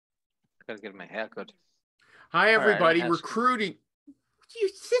Gotta get my hair cut. Hi, everybody. Right, Recruiting.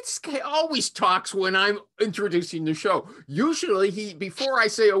 This guy always talks when I'm introducing the show. Usually, before I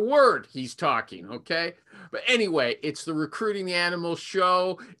say a word, he's talking. Okay. But anyway, it's the Recruiting Animals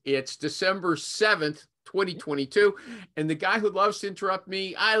show. It's December 7th, 2022. And the guy who loves to interrupt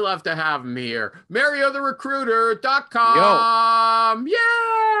me, I love to have him here. MarioTheRecruiter.com.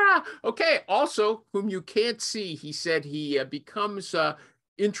 Yeah. Okay. Also, whom you can't see, he said he becomes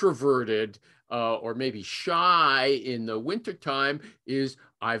introverted or maybe shy in the wintertime is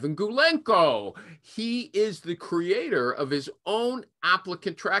Iwan Gulenko. He is the creator of his own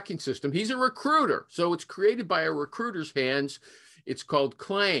applicant tracking system. He's a recruiter, so it's created by a recruiter's hands. It's called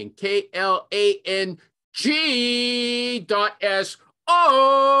Klang, KLANG.SO.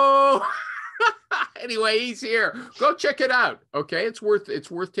 Anyway, he's here. Go check it out. Okay, it's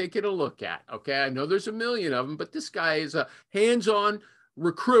worth taking a look at. Okay, I know there's a million of them, but this guy is a hands-on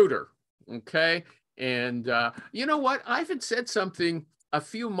recruiter. Okay. And you know what? Ivan said something a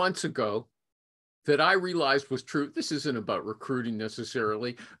few months ago that I realized was true. This isn't about recruiting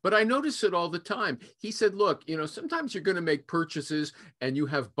necessarily, but I notice it all the time. He said, look, sometimes you're going to make purchases and you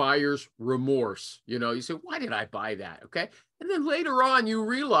have buyer's remorse. You say, why did I buy that? Okay. And then later on, you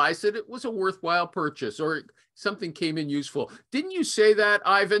realize that it was a worthwhile purchase or something came in useful. Didn't you say that,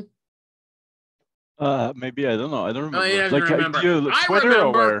 Ivan? Maybe, I don't know. I don't remember. He doesn't remember. I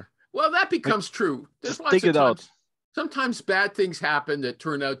remember. Well, that becomes true. There's lots take of it times. out. Sometimes bad things happen that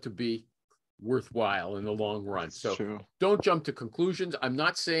turn out to be worthwhile in the long run. So True. Don't jump to conclusions. I'm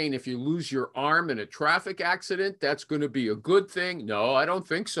not saying if you lose your arm in a traffic accident, that's going to be a good thing. No, I don't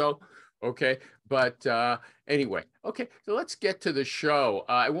think so. Okay. But anyway, okay. So let's get to the show.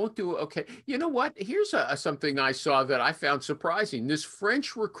 I won't do, okay. You know what? Here's something I saw that I found surprising. This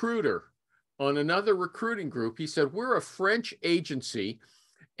French recruiter on another recruiting group, he said, we're a French agency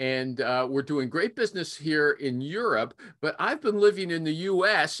and we're doing great business here in Europe, but I've been living in the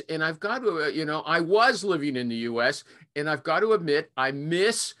U.S. and I've got to, I was living in the U.S. and I've got to admit, I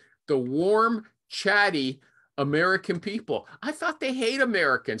miss the warm, chatty American people. I thought they hate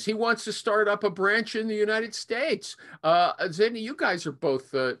Americans. He wants to start up a branch in the United States. Zeni, you guys are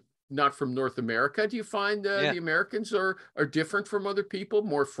both not from North America. Do you find the Americans are different from other people,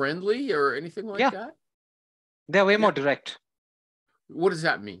 more friendly or anything like that? They're way more direct. What does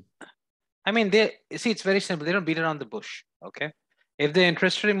that mean? I mean, it's very simple. They don't beat around the bush. Okay. If they're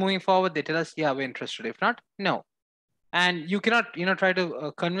interested in moving forward, they tell us, yeah, we're interested. If not, no. And you cannot, try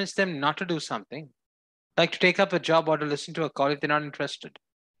to convince them not to do something, like to take up a job or to listen to a call if they're not interested.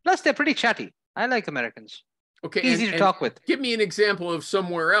 Plus, they're pretty chatty. I like Americans. Okay. Easy to talk with. Give me an example of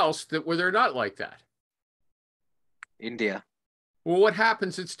somewhere else where they're not like that. India. Well, what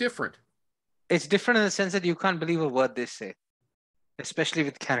happens? It's different. It's different in the sense that you can't believe a word they say, especially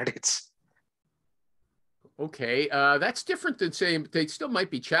with candidates. Okay, that's different than saying they still might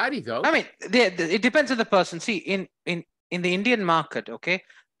be chatty, though. I mean, it depends on the person. See, in the Indian market, okay,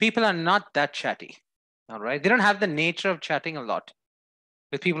 people are not that chatty. All right, they don't have the nature of chatting a lot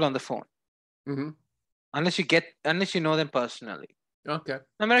with people on the phone, unless you know them personally. Okay.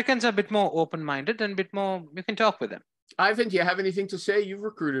 Americans are a bit more open-minded and a bit more. You can talk with them. Ivan, do you have anything to say? You've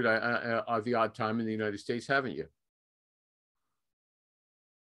recruited the odd time in the United States, haven't you?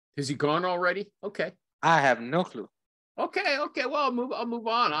 Has he gone already? Okay. I have no clue. Okay. Well, I'll move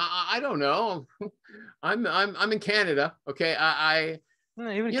on. I don't know. I'm in Canada. Okay.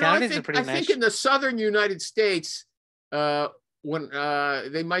 Even Canadians are pretty nice. I think in the southern United States, when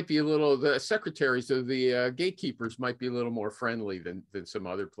they might be the secretaries of the gatekeepers might be a little more friendly than some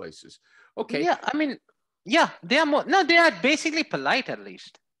other places. Okay. Yeah, I mean, they are more. No, they are basically polite at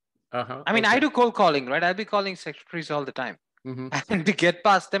least. I mean, I do cold calling, right? I'll be calling secretaries all the time. And to get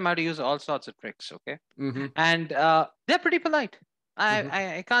past them, I have to use all sorts of tricks. Okay. And they're pretty polite.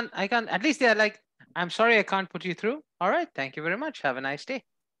 I can't, at least they're like, I'm sorry, I can't put you through. All right. Thank you very much. Have a nice day.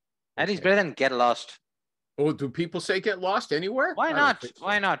 At least better than get lost. Oh, do people say get lost anywhere? Why not?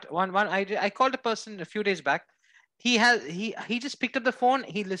 Why not? I called a person a few days back. He just picked up the phone.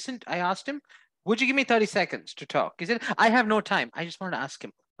 He listened. I asked him, would you give me 30 seconds to talk? He said, I have no time. I just wanted to ask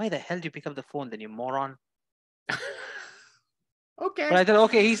him, why the hell do you pick up the phone then, you moron? Okay. But I thought,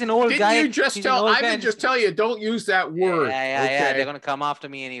 okay, he's an old guy. Didn't you just tell Ivan just tell you don't use that word? Yeah. They're gonna come after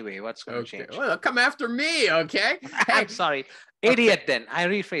me anyway. What's gonna change? Well, they'll come after me, okay? I'm sorry. Idiot then. I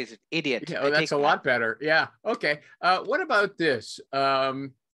rephrase it. Idiot. Yeah, that's a lot better. Yeah. Okay. What about this?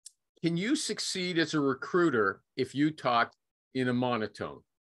 Can you succeed as a recruiter if you talk in a monotone?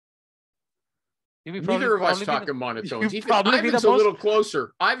 Neither of us talk in monotones. Ivan's a little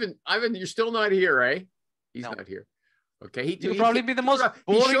closer. Ivan, you're still not here, eh? He's not here. Okay, You'll probably be the most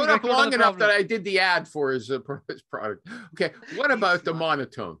boring. He showed up long enough that I did the ad for his product. Okay, what about the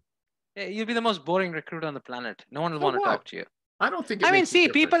monotone? Yeah, you'll be the most boring recruiter on the planet. No one will want to talk to you. I don't think.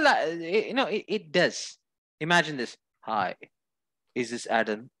 People. It does. Imagine this. Hi, is this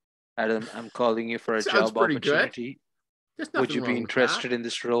Adam? Adam, I'm calling you for a job opportunity. Would you be interested in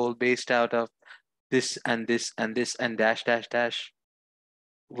this role based out of this and this and this and dash dash dash?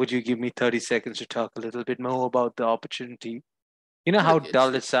 Would you give me 30 seconds to talk a little bit more about the opportunity? You know how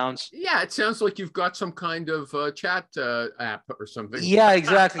dull it sounds? Yeah, it sounds like you've got some kind of chat app or something. Yeah,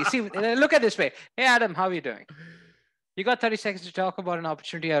 exactly. See, look at this way. Hey, Adam, how are you doing? You got 30 seconds to talk about an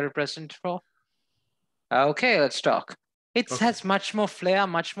opportunity I represent for? Okay, let's talk. It has much more flair,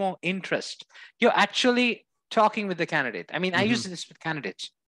 much more interest. You're actually talking with the candidate. I mean, I use this with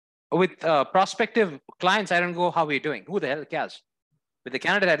candidates. With prospective clients, I don't go, how are you doing? Who the hell cares? With the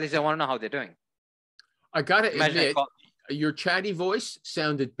candidate, at least I want to know how they're doing. I got to admit, your chatty voice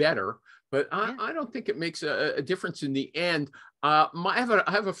sounded better, but I don't think it makes a difference in the end. I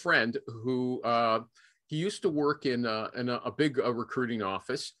have a friend who he used to work in a big recruiting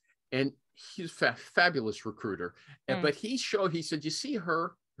office, and he's a fabulous recruiter. But he said, you see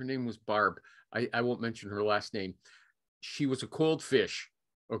her name was Barb. I won't mention her last name. She was a cold fish.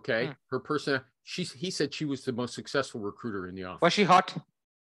 Okay. Her person, he said she was the most successful recruiter in the office. Was she hot?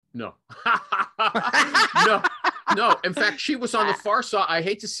 No. No. In fact, she was on the far side. I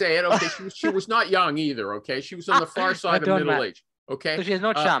hate to say it. Okay. She was not young either. Okay. She was on the far side of middle age. Okay. So she has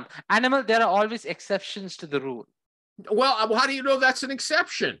no charm. Animal, there are always exceptions to the rule. Well, how do you know that's an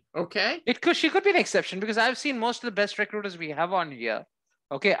exception? Okay. She could be an exception because I've seen most of the best recruiters we have on here.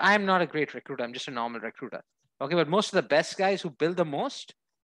 Okay. I'm not a great recruiter. I'm just a normal recruiter. Okay. But most of the best guys who build the most,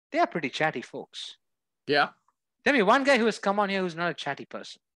 they are pretty chatty folks. Yeah. Tell me one guy who has come on here who's not a chatty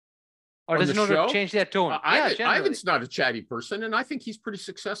person. Or doesn't know to change their tone. Ivan's not a chatty person, and I think he's pretty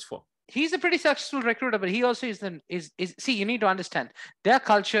successful. He's a pretty successful recruiter, but he also see, you need to understand, their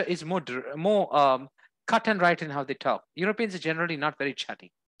culture is more cut and right in how they talk. Europeans are generally not very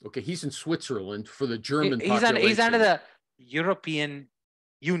chatty. Okay, he's in Switzerland for the German population. He's under the European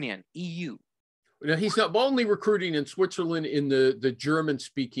Union, EU. Now, he's not only recruiting in Switzerland in the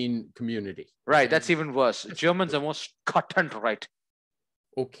German-speaking community. Right, that's even worse. Germans are most cut and right.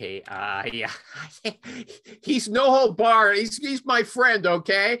 Okay, yeah. He's no hold bar. He's my friend,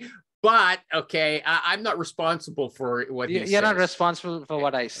 okay? But, okay, I'm not responsible for what he says. You're not responsible for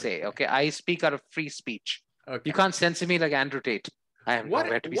what I say, okay? I speak out of free speech. Okay. You can't censor me like Andrew Tate. I am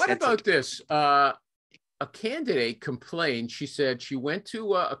nowhere to be censored. What about this? A candidate complained. She said she went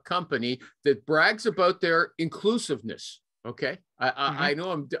to a company that brags about their inclusiveness. Okay, I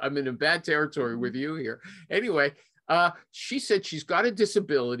know I'm in a bad territory with you here. Anyway, she said she's got a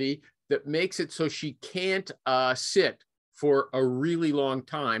disability that makes it so she can't sit for a really long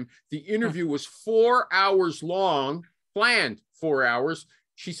time. The interview was 4 hours long, planned 4 hours.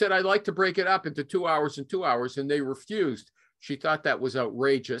 She said, I'd like to break it up into 2 hours and 2 hours, and they refused. She thought that was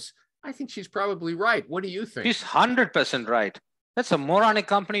outrageous. I think she's probably right. What do you think? She's 100% right. That's a moronic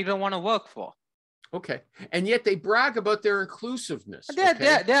company you don't want to work for. Okay. And yet they brag about their inclusiveness.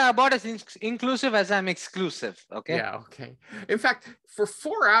 They're about as inclusive as I'm exclusive. Okay. Yeah. Okay. In fact, for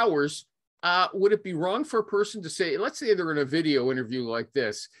 4 hours, would it be wrong for a person to say, let's say they're in a video interview like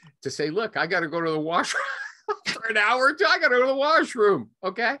this, to say, look, I got to go to the washroom for an hour or two. I got to go to the washroom.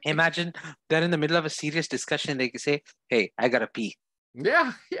 Okay. Imagine they're in the middle of a serious discussion. They can say, hey, I got to pee.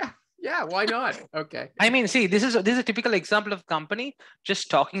 Yeah. Yeah. Yeah, why not? Okay. I mean, see, this is a typical example of company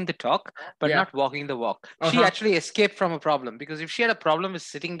just talking the talk, but not walking the walk. She actually escaped from a problem, because if she had a problem with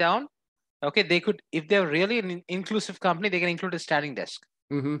sitting down, okay, they could, if they're really an inclusive company, they can include a standing desk.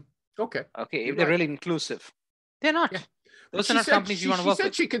 Okay. Okay, if they're really inclusive. They're not. Yeah. Those are not companies you want to work with. She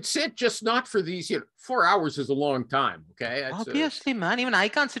said she could sit, just not for these, 4 hours is a long time, okay? That's obviously, man. Even I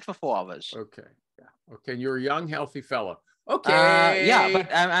can't sit for 4 hours. Okay. Yeah. Okay, and you're a young, healthy fellow. Okay. Yeah,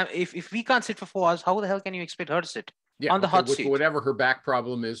 but if we can't sit for 4 hours, how the hell can you expect her to sit on the hot seat? Whatever her back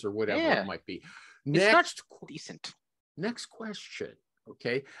problem is, or whatever it might be. Next, decent. Next question.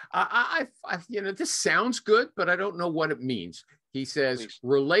 Okay. This sounds good, but I don't know what it means. He says,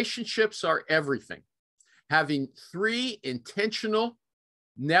 relationships are everything. Having 3 intentional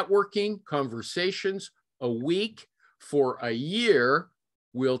networking conversations a week for a year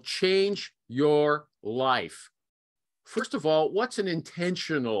will change your life. First of all, what's an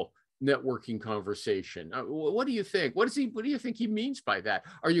intentional networking conversation? What do you think? What do you think he means by that?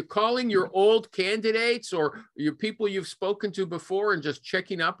 Are you calling your old candidates or your people you've spoken to before and just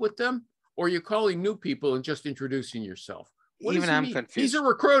checking up with them? Or are you calling new people and just introducing yourself? Even I'm confused. He's a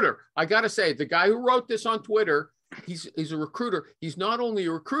recruiter. I got to say, the guy who wrote this on Twitter he's a recruiter. He's not only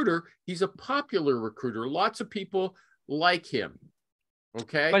a recruiter, he's a popular recruiter. Lots of people like him.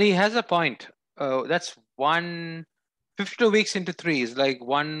 Okay. But he has a point. That's 52 weeks into 3 is like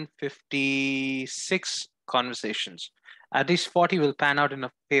 156 conversations. At least 40 will pan out in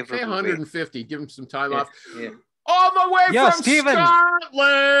a favorable 150. way. Give him some time off. Yeah. All the way from Stephen.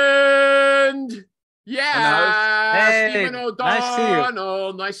 Scotland. Yeah. Hey, Stephen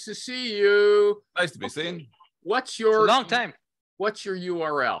O'Donnell. Nice to see you. Nice to be seen. What's your long time? What's your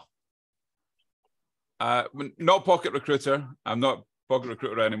URL? Not Pocket Recruiter. I'm not Pocket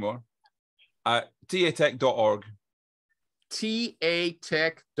Recruiter anymore. tatech.org.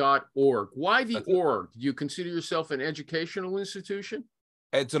 tatech.org. Why the org? Do you consider yourself an educational institution?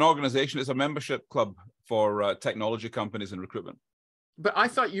 It's an organization. It's a membership club for technology companies and recruitment. But I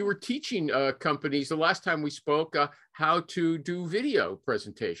thought you were teaching companies the last time we spoke how to do video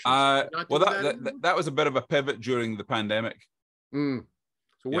presentations. Well, that was a bit of a pivot during the pandemic. So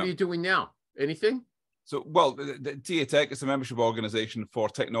what are you doing now? Anything? So, well, the TA Tech is a membership organization for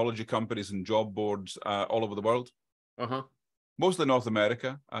technology companies and job boards all over the world. Mostly North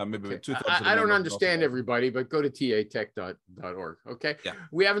America, maybe about 2/3. I don't understand everybody, but go to tatech.org. Okay. Yeah.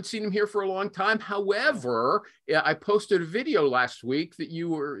 We haven't seen him here for a long time. However, I posted a video last week that you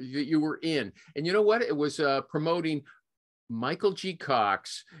were in, and you know what? It was promoting Michael G.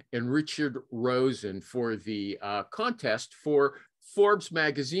 Cox and Richard Rosen for the contest for Forbes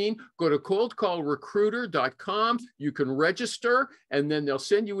magazine. Go to coldcallrecruiter.com. You can register, and then they'll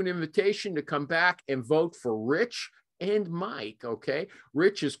send you an invitation to come back and vote for Rich and Mike. Okay.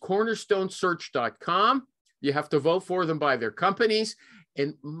 Rich is cornerstonesearch.com. You have to vote for them by their companies.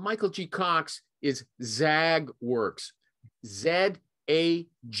 And Michael G. Cox is ZagWorks.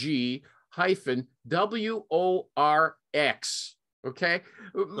 ZAG-WORX. Okay.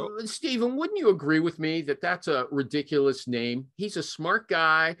 Stephen, wouldn't you agree with me that that's a ridiculous name? He's a smart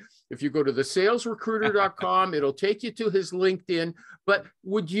guy. If you go to thesalesrecruiter.com, it'll take you to his LinkedIn. But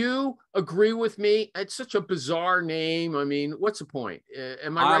would you agree with me? It's such a bizarre name. I mean, what's the point?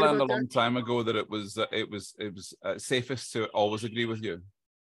 Am I right about that? I learned a long time ago that it was safest to always agree with you.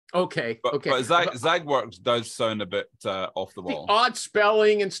 Okay. But ZagWorks does sound a bit off the wall. The odd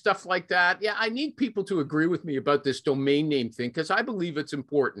spelling and stuff like that. Yeah, I need people to agree with me about this domain name thing because I believe it's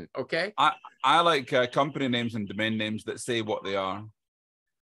important. Okay. I like company names and domain names that say what they are.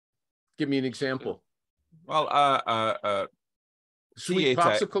 Give me an example. Well, Sweet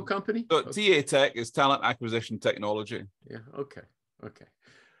Popsicle Company. So TA Tech is talent acquisition technology. Yeah. Okay. Okay.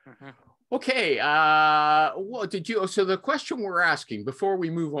 Well, so the question we're asking before we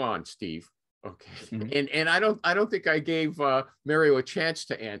move on, Steve. Okay. And I don't think I gave Mario a chance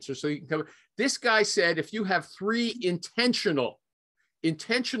to answer. So you can cover. This guy said if you have 3 intentional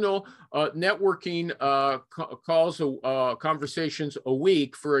networking calls, conversations a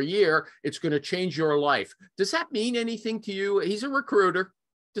week for a year, it's going to change your life. Does that mean anything to you? He's a recruiter.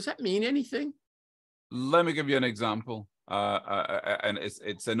 Does that mean anything? Let me give you an example. And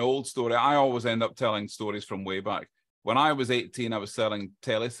it's an old story. I always end up telling stories from way back. When I was 18, I was selling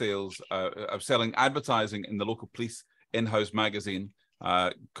telesales. I was selling advertising in the local police in-house magazine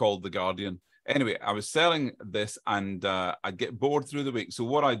called The Guardian. Anyway, I was selling this and I'd get bored through the week. So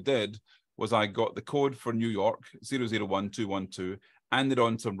what I did was I got the code for New York, 001212, added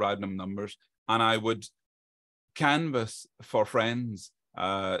on some random numbers, and I would canvas for friends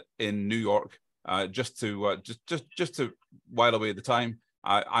in New York just to while away the time.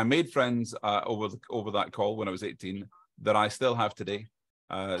 I made friends over that call when I was 18 that I still have today.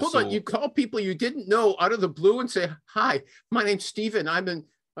 Hold on, you call people you didn't know out of the blue and say, "Hi, my name's Stephen.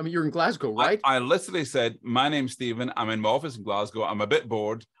 You're in Glasgow, right?" I literally said, "My name's Stephen. I'm in my office in Glasgow. I'm a bit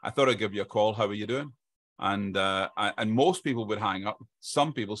bored. I thought I'd give you a call. How are you doing?" And most people would hang up.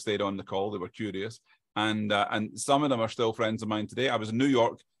 Some people stayed on the call. They were curious, and some of them are still friends of mine today. I was in New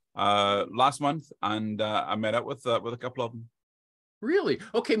York last month, and I met up with a couple of them. Really?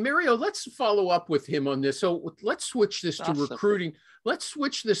 Okay, Mario, let's follow up with him on this. So let's switch this to recruiting. Let's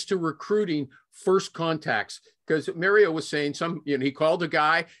switch this to recruiting first contacts, because Mario was saying he called a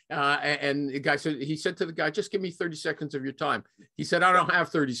guy and the guy said, he said to the guy, "Just give me 30 seconds of your time." He said, "I don't have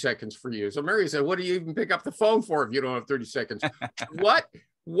 30 seconds for you." So Mario said, "What do you even pick up the phone for if you don't have 30 seconds?"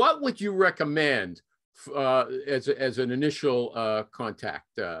 What would you recommend as an initial contact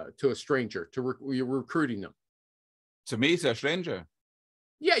to a stranger you're recruiting them? To me, to a stranger.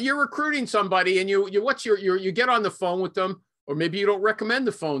 Yeah, you're recruiting somebody, and you get on the phone with them, or maybe you don't recommend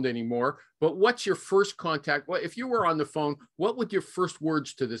the phone anymore. But what's your first contact? Well, if you were on the phone, what would your first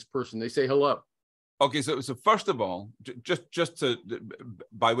words to this person? They say hello. Okay, so first of all, just to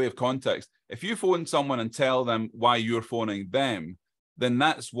by way of context, if you phone someone and tell them why you're phoning them, then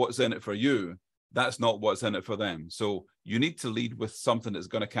that's what's in it for you. That's not what's in it for them. So you need to lead with something that's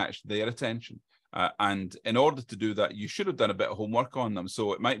going to catch their attention. And in order to do that, you should have done a bit of homework on them.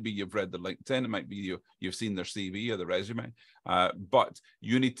 So it might be you've read the LinkedIn, it might be you've seen their CV or the resume, but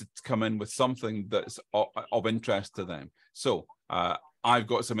you need to come in with something that's of interest to them. So I've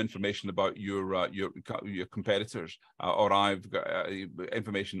got some information about your competitors, or I've got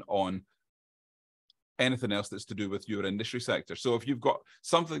information on anything else that's to do with your industry sector. So if you've got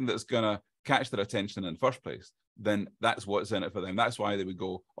something that's going to catch their attention in the first place, then that's what's in it for them. That's why they would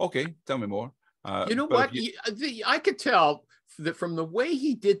go, okay, tell me more. You know what? I could tell that from the way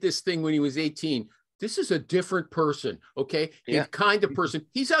he did this thing when he was 18, this is a different person, okay? Yeah. The kind of person.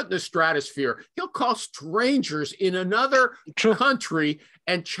 He's out in the stratosphere. He'll call strangers in another country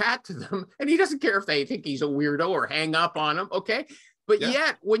and chat to them, and he doesn't care if they think he's a weirdo or hang up on him, okay? But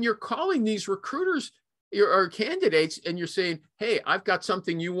yet, when you're calling these recruiters or candidates and you're saying, hey, I've got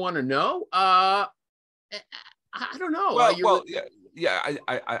something you want to know, I don't know. I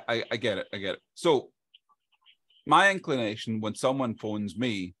get it. I get it. So my inclination when someone phones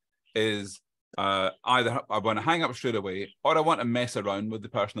me is either I want to hang up straight away or I want to mess around with the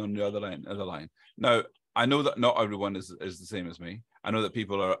person on the other line. Now, I know that not everyone is the same as me. I know that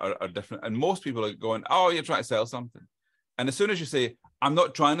people are different. And most people are going, oh, you're trying to sell something. And as soon as you say, I'm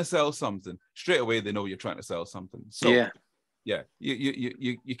not trying to sell something, straight away they know you're trying to sell something. So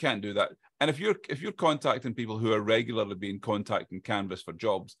you can't do that. And if you're contacting people who are regularly being contacting Canvas for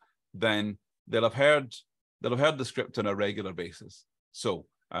jobs, then they'll have heard the script on a regular basis. So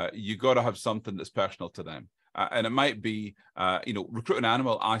you got to have something that's personal to them. And it might be, Recruiting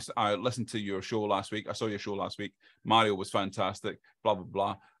Animal. I listened to your show last week. I saw your show last week. Mario was fantastic, blah, blah,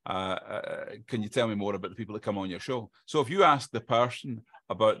 blah. Can you tell me more about the people that come on your show? So if you ask the person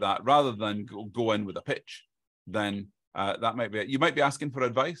about that, rather than go in with a pitch, then that might be it. You might be asking for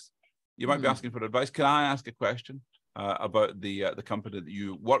advice. You might be asking for advice. Can I ask a question about the company that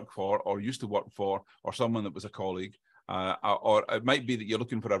you work for or used to work for, or someone that was a colleague? Or it might be that you're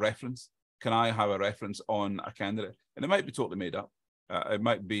looking for a reference. Can I have a reference on a candidate? And it might be totally made up. It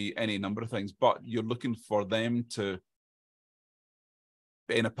might be any number of things, but you're looking for them to,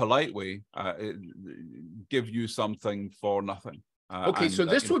 in a polite way, give you something for nothing. Okay, so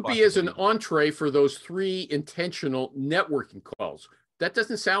this would be as an entree for those 3 intentional networking calls. That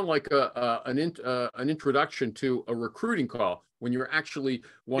doesn't sound like an introduction to a recruiting call when you're actually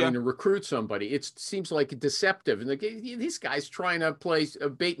wanting to recruit somebody. It seems like deceptive. And this guy's trying to play a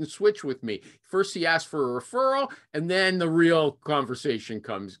bait and switch with me. First he asks for a referral, and then the real conversation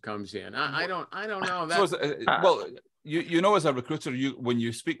comes in. I don't know. As a recruiter, when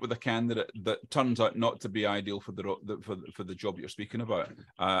you speak with a candidate that turns out not to be ideal for the job you're speaking about,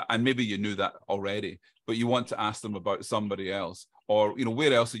 and maybe you knew that already, but you want to ask them about somebody else, or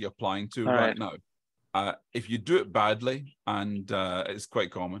where else are you applying to right now? If you do it badly, and it's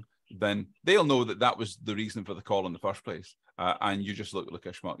quite common, then they'll know that was the reason for the call in the first place, and you just look like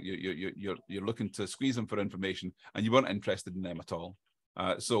a schmuck. You're looking to squeeze them for information, and you weren't interested in them at all.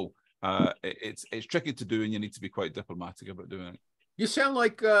 It's tricky to do, and you need to be quite diplomatic about doing it. You sound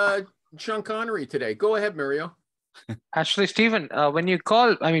like Sean Connery today. Go ahead, Mario. Actually, Stephen, when you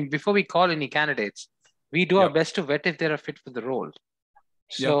call, before we call any candidates, we do our best to vet if they're a fit for the role.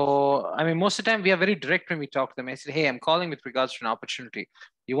 So, most of the time we are very direct when we talk to them. I said, hey, I'm calling with regards to an opportunity.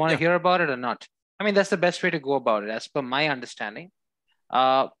 You want to hear about it or not? That's the best way to go about it, as per my understanding.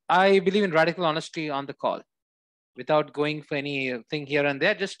 I believe in radical honesty on the call, without going for anything here and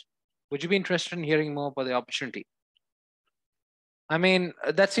there. Just, would you be interested in hearing more about the opportunity?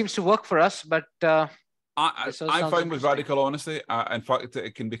 That seems to work for us, but I find with radical honesty, in fact,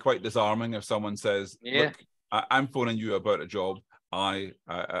 it can be quite disarming if someone says, look, I'm phoning you about a job. I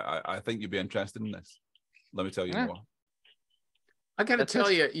think you'd be interested in this. Let me tell you more. I got to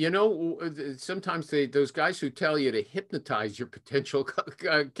tell you, sometimes those guys who tell you to hypnotize your potential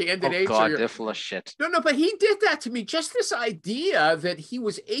candidates. Oh God, they're full of shit. No, but he did that to me. Just this idea that he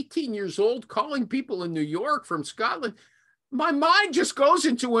was 18 years old calling people in New York from Scotland. My mind just goes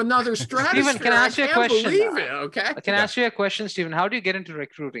into another stratosphere. Stephen, can I ask you a question? Believe it, okay? Can I ask you a question, Stephen? How do you get into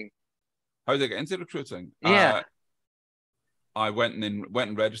recruiting? How did I get into recruiting? Yeah. I went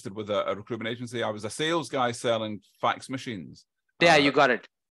and registered with a recruitment agency. I was a sales guy selling fax machines. Yeah, you got it.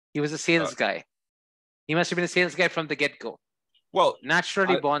 He was a sales guy. He must have been a sales guy from the get-go. Well,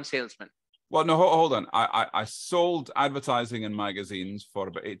 naturally born salesman. Well, no, hold on. I sold advertising in magazines for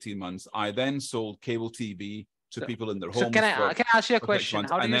about 18 months. I then sold cable TV to people in their homes. So can I ask you a question?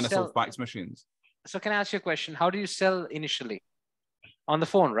 Months, and then I sold fax machines. So can I ask you a question? How do you sell initially? On the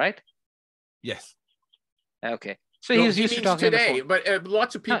phone, right? Yes. Okay. So he was used to talking today, on the phone. but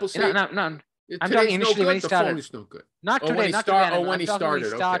lots of people say no. I'm talking initially when he started. The phone is no good. Not today. Not today. When he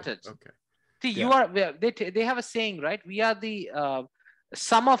started. Okay. See, they have a saying, right? We are the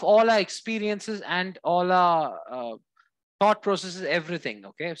sum of all our experiences and all our thought processes, everything.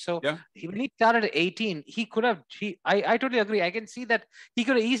 Okay. So when he started at 18, he could have, I totally agree. I can see that he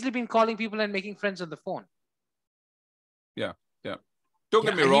could have easily been calling people and making friends on the phone. Yeah. Yeah. Don't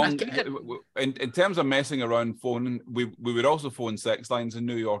get me wrong. In terms of messing around phoning, we would also phone sex lines in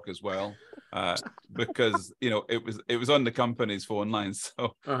New York as well, because it was on the company's phone lines,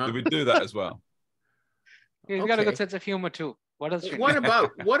 so they would do that as well. He's got a good sense of humor too. What else? What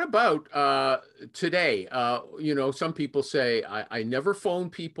about today? Some people say I never phone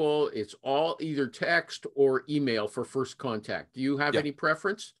people. It's all either text or email for first contact. Do you have any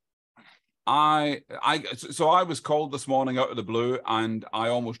preference? So I was called this morning out of the blue, and I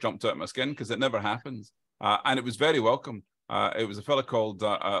almost jumped out of my skin because it never happens, and it was very welcome. It was a fellow called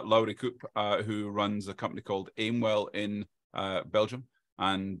Laurie Coop, who runs a company called Aimwell in Belgium,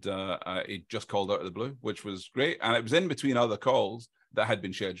 and he just called out of the blue, which was great, and it was in between other calls that had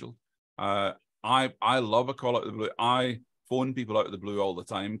been scheduled. I love a call out of the blue. I phone people out of the blue all the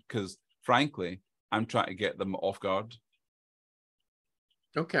time because, frankly, I'm trying to get them off guard.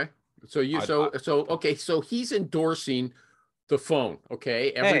 Okay. So he's endorsing the phone.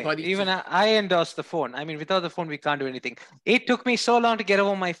 Okay. Everybody. Hey, even I endorse the phone. I mean, without the phone, we can't do anything. It took me so long to get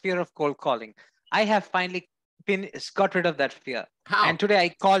over my fear of cold calling. I have finally got rid of that fear. How? And today I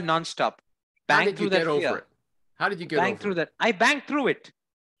call nonstop. How did you get over it? How did you get over it? I banged through it.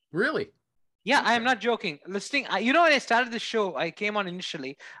 Really? Yeah, okay. I am not joking. Listening, when I started the show, I came on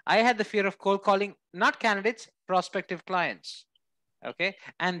initially. I had the fear of cold calling, not candidates, prospective clients. Okay.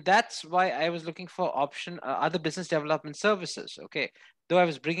 And that's why I was looking for other business development services. Okay. Though I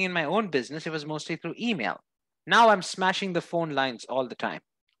was bringing in my own business, it was mostly through email. Now I'm smashing the phone lines all the time.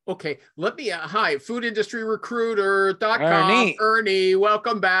 Okay. Let me, hi, foodindustryrecruiter.com. Ernie,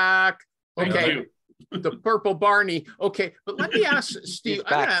 welcome back. Okay. The purple Barney. Okay. But let me ask Steve,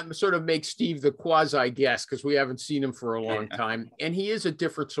 I'm going to sort of make Steve the quasi guest because we haven't seen him for a long time. And he is a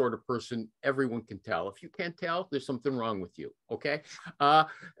different sort of person. Everyone can tell. If you can't tell, there's something wrong with you. Okay.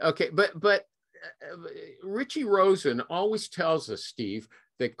 Okay. But Richie Rosen always tells us, Steve,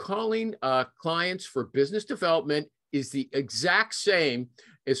 that calling clients for business development is the exact same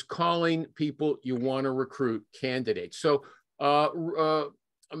as calling people you want to recruit, candidates. So,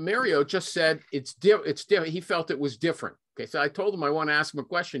 Mario just said it's different. He felt it was different. Okay, so I told him I want to ask him a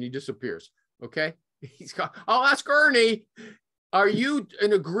question. He disappears. Okay, I'll ask Ernie. Are you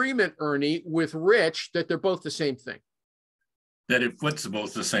in agreement, Ernie, with Rich that they're both the same thing? That it puts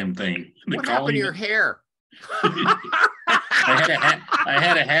both the same thing. What happened to your hair? I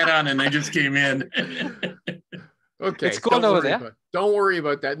had a hat on and I just came in. Okay, it's cold over there. Don't worry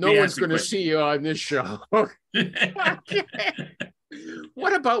about that. No one's going to see you on this show. Okay.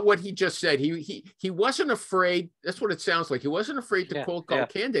 What about what he just said? He wasn't afraid. That's what it sounds like. He wasn't afraid to cold call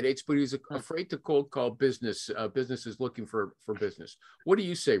candidates, but he was afraid to cold call businesses looking for business. What do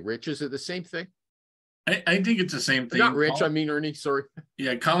you say, Rich? Is it the same thing? I think it's the same thing. Not Rich. I mean Ernie. Sorry.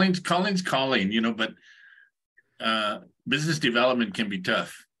 Yeah, calling's calling. But business development can be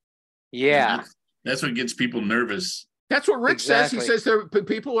tough. Yeah, that's what gets people nervous. That's what Rich says. He says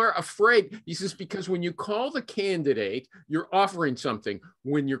people are afraid. He says because when you call the candidate, you're offering something.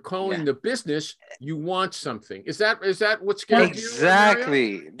 When you're calling the business, you want something. Is that what's scared you?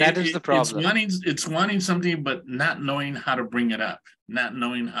 Exactly. That is the problem. It's wanting something, but not knowing how to bring it up, not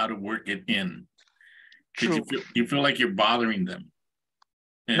knowing how to work it in. True. You feel like you're bothering them.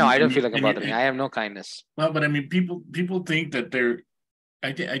 No, I don't feel like I'm bothering. I have no kindness. Well, but I mean, people think that they're.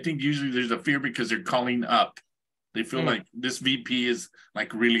 I think usually there's a fear because they're calling up. They feel like this VP is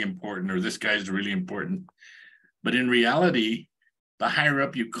like really important or this guy's really important. But in reality, the higher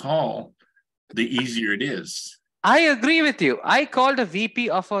up you call, the easier it is. I agree with you. I called a VP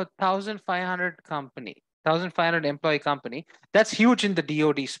of a 1,500 employee company. That's huge in the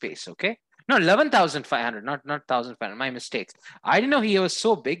DoD space, okay? No, 11,500, not 1,500. My mistake. I didn't know he was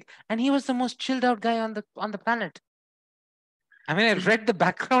so big, and he was the most chilled out guy on the planet. I mean, I read the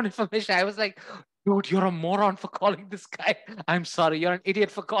background information. I was like, dude, you're a moron for calling this guy. I'm sorry, you're an idiot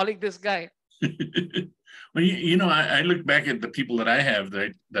for calling this guy. Well, I look back at the people that I have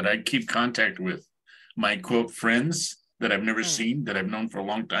that I keep contact with, my quote friends that I've never seen, that I've known for a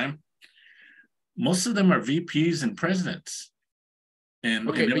long time. Most of them are VPs and presidents.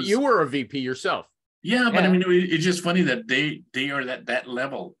 But you were a VP yourself. Yeah, but I mean, it's just funny that they are at that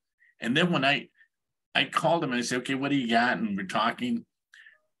level. And then when I I called him and I said, okay, what do you got? And we're talking.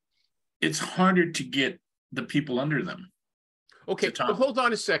 It's harder to get the people under them. Okay, but hold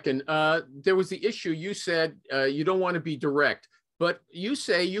on a second. There was the issue. You said you don't want to be direct, but you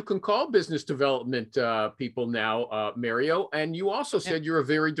say you can call business development people now, Mario, and you also said you're a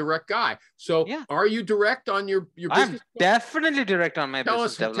very direct guy. So are you direct on your business? I'm definitely direct on my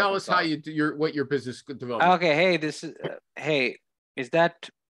business development. Tell us how you do what your business development. Okay, hey, this is is that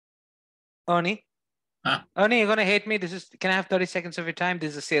Ernie? Huh? Ernie, you're gonna hate me. Can I have 30 seconds of your time?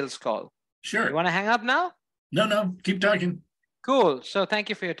 This is a sales call. Sure. You want to hang up now? No, keep talking. Cool. So thank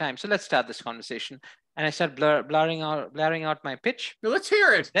you for your time. So let's start this conversation. And I start blaring out my pitch. Now let's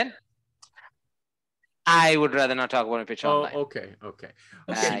hear it. Then I would rather not talk about my pitch online. Okay.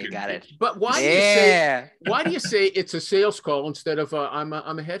 I got it. But why do you say it's a sales call instead of I'm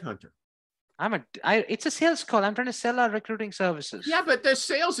a headhunter? It's a sales call. I'm trying to sell our recruiting services. Yeah, but the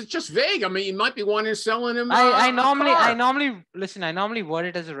sales, it's just vague. I mean, you might be wanting to sell them. I normally word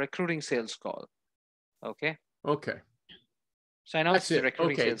it as a recruiting sales call. Okay. So I know that's it.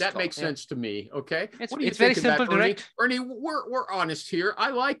 Okay, that makes sense to me. Okay, it's very simple, direct. Ernie, we're honest here.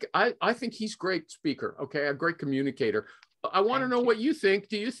 I think he's a great speaker. Okay, a great communicator. I want to know what you think.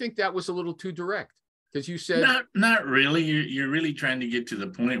 Do you think that was a little too direct? Because you said not really. You're really trying to get to the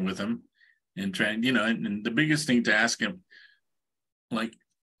point with him, and trying, and the biggest thing to ask him, like,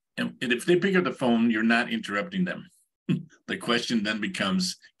 and if they pick up the phone, you're not interrupting them. The question then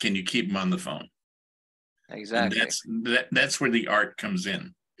becomes, can you keep them on the phone? Exactly. And that's where the art comes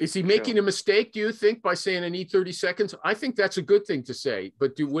in. Is he making a mistake, do you think, by saying I need 30 seconds? I think that's a good thing to say.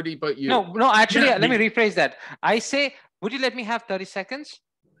 But you? No, actually, let me rephrase that. I say, would you let me have 30 seconds?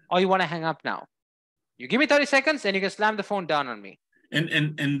 Or you want to hang up now? You give me 30 seconds and you can slam the phone down on me.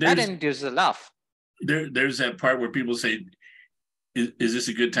 And that induces a laugh. There's that part where people say, is this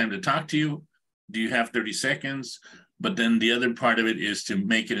a good time to talk to you? Do you have 30 seconds? But then the other part of it is to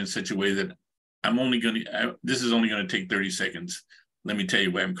make it in such a way that this is only going to take 30 seconds. Let me tell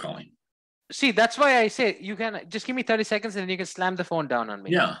you why I'm calling. See, that's why I say you can just give me 30 seconds and then you can slam the phone down on me.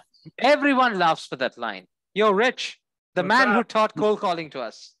 Yeah. Everyone laughs for that line. Yo, Rich, the man who taught cold calling to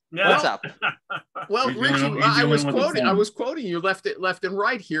us. Yeah. What's up? Well, Rich, I was quoting you left and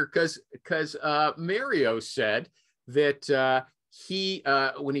right here because Mario said that he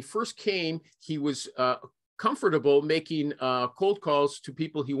when he first came, he was comfortable making cold calls to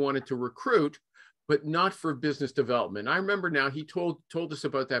people he wanted to recruit, but not for business development. I remember now he told us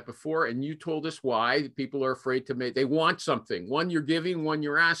about that before, and you told us why people are afraid to they want something. One you're giving, one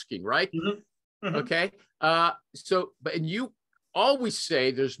you're asking, right? Mm-hmm. Mm-hmm. Okay. And you always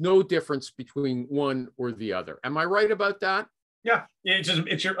say there's no difference between one or the other. Am I right about that? Yeah.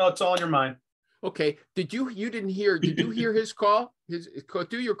 It's all in your mind. Okay. Did you hear his call?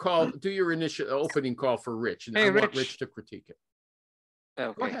 Do your initial opening call for Rich. And I want Rich to critique it.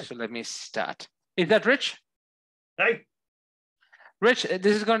 Okay, so let me start. Is that Rich? Hey. Rich,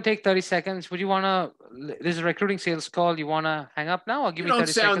 this is going to take 30 seconds. Would you want to, this is a recruiting sales call. You want to hang up now or give me 30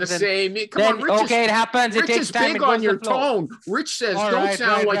 seconds? You don't sound the same. Come on, Rich. Okay, it happens. Rich is big on your tone. Rich says, don't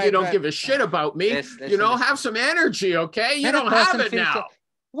sound like you don't give a shit about me. Have some energy, okay? You don't have it now.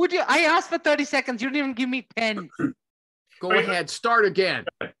 Would you? I asked for 30 seconds. You didn't even give me 10. Go ahead. Start again.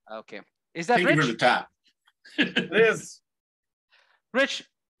 Okay. Is that Rich? Take it from the top. It is. Rich,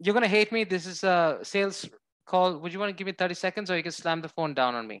 you're going to hate me. This is a sales call. Would you want to give me 30 seconds or you can slam the phone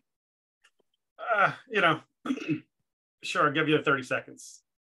down on me? Sure. I'll give you 30 seconds.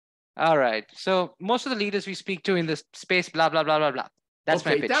 All right. So most of the leaders we speak to in this space, blah, blah, blah, blah, blah. That's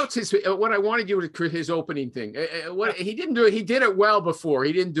my pitch. That's what I wanted you to his opening thing. He didn't do it. He did it well before.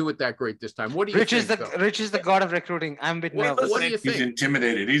 He didn't do it that great this time. What do you think? Rich is the god of recruiting. I'm a bit nervous. What do you think?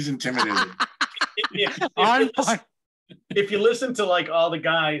 He's intimidated. If you listen to all the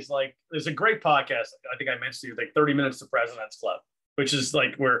guys, there's a great podcast. I think I mentioned to you, 30 Minutes to President's Club, which is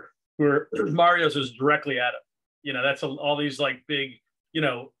where Mario's is directly at him. That's all these big,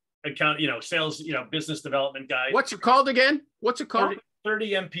 account, sales, business development guys. What's it called again? What's it called?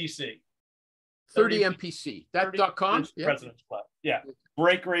 30 MPC. 30 MPC. That.com? President's Club. Yeah.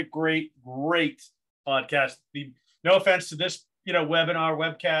 Great podcast. No offense to this, webinar,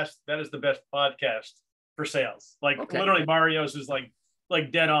 webcast. That is the best podcast for sales. Literally Mario's is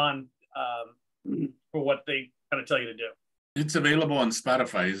dead on for what they kind of tell you to do. It's available on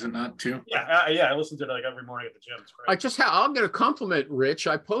Spotify, is it not, too? Yeah, I listen to it every morning at the gym. It's great. I'm going to compliment Rich.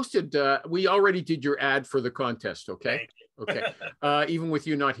 I posted, we already did your ad for the contest, okay? Okay, even with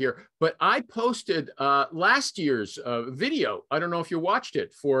you not here. But I posted last year's video. I don't know if you watched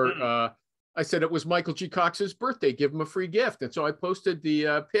it I said it was Michael G. Cox's birthday. Give him a free gift. And so I posted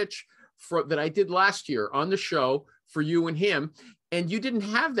the pitch that I did last year on the show for you and him. And you didn't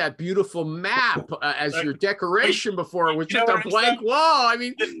have that beautiful map as your decoration before. It was just a blank wall. I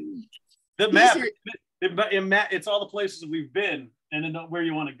mean, the map, it's all the places we've been and then where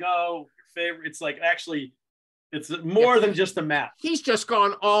you want to go, your favorite. It's like actually, it's more than just a map. He's just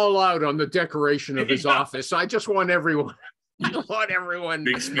gone all out on the decoration of his office. I just want everyone. I want everyone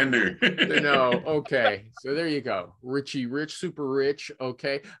big spender to know. Okay, so there you go. Richie Rich, super rich.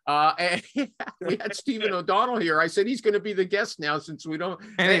 Okay, and we had Stephen O'Donnell here. I said he's going to be the guest now since we don't.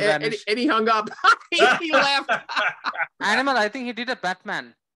 And he hung up. he left. Animal, I think he did a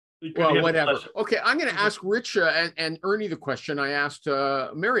Batman. Well, whatever. Okay, I'm going to ask Rich and Ernie the question I asked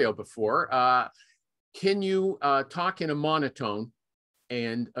Mario before. Can you talk in a monotone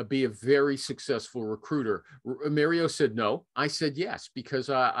and be a very successful recruiter? Mario said no. I said yes, because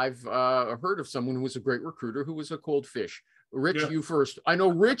I've heard of someone who was a great recruiter who was a cold fish. Rich, you first. I know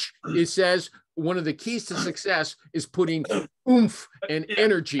Rich says one of the keys to success is putting oomph and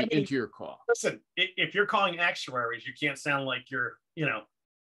energy into your call. Listen, if you're calling actuaries, you can't sound like you're,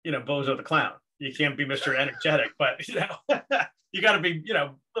 Bozo the Clown. You can't be Mr. Energetic, but you got to be,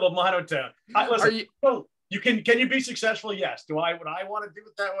 little monotone. Listen, can you be successful? Yes. Would I want to do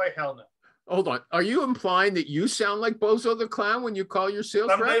it that way? Hell no. Hold on. Are you implying that you sound like Bozo the Clown when you call your sales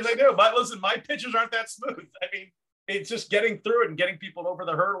reps? Some days I do, but listen, my pitches aren't that smooth. I mean, it's just getting through it and getting people over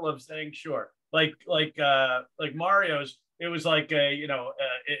the hurdle of saying sure. Like Mario's, it was like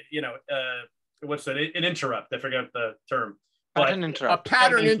what's that? An interrupt. I forget the term. Pattern interrupt. A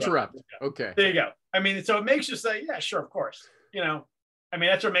pattern interrupt. Okay. There you go. I mean, so it makes you say, yeah, sure, of course.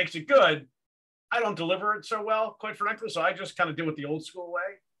 That's what makes it good. I don't deliver it so well, quite frankly. So I just kind of do it the old school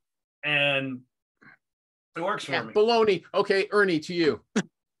way. And it works for me. Baloney. Okay, Ernie, to you.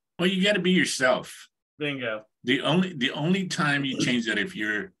 Well, you got to be yourself. Bingo. The only time you change that if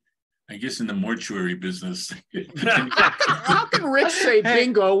you're, I guess, in the mortuary business. How can Rich say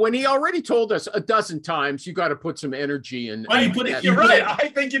bingo when he already told us a dozen times you got to put some energy in? Well, you're right. I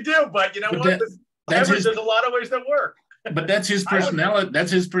think you do, but you know what? There's a lot of ways that work. But that's his personality.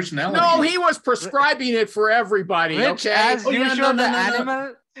 That's his personality. No, he was prescribing it for everybody. Rich, okay, as usual, the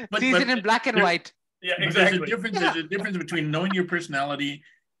animal sees it in black and white. Yeah, exactly. There's a difference between knowing your personality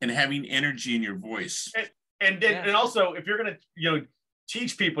and having energy in your voice. And also, if you're gonna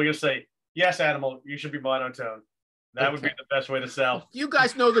teach people, you say, yes, animal, you should be monotone. That would be the best way to sell. You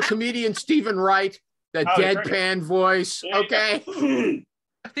guys know the comedian Stephen Wright, that deadpan voice. Okay.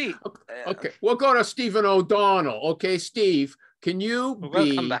 Steve. Okay, we'll go to Stephen O'Donnell. Okay, Steve, can you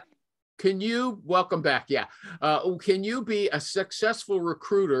welcome back? Welcome back? Yeah. Can you be a successful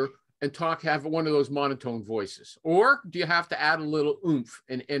recruiter and have one of those monotone voices, or do you have to add a little oomph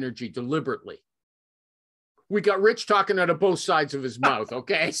and energy deliberately? We got Rich talking out of both sides of his mouth.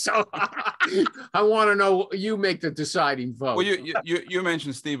 Okay, so I want to know, you make the deciding vote. Well, you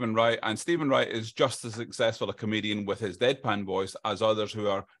mentioned Stephen Wright, and Stephen Wright is just as successful a comedian with his deadpan voice as others who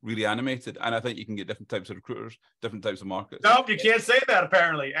are really animated. And I think you can get different types of recruiters, different types of markets. Nope, you can't say that.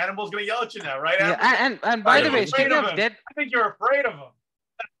 Apparently, Animal's going to yell at you now, right? Yeah, and by the way, speaking of I think you're afraid of him.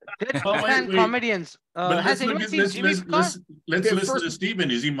 Deadpan comedians. Has anyone seen Jimmy Scott? Let's listen to Stephen.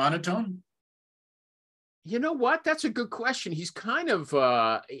 Is he monotone? You know what? That's a good question. He's kind of.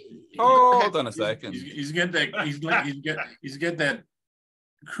 Hold on a second. He's got that. He's got that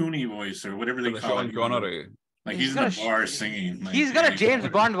croony voice or whatever they call it. Like he's in a bar singing. Like, he's got a James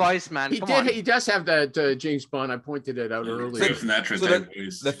Bond voice, man. He does have that James Bond. I pointed it out earlier.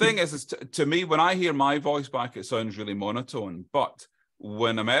 The thing is to me, when I hear my voice back, it sounds really monotone. But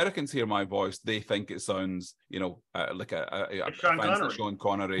when Americans hear my voice, they think it sounds, like a Sean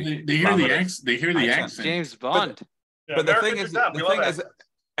Connery. They hear the accent. They hear the accent. James Bond. But the thing is,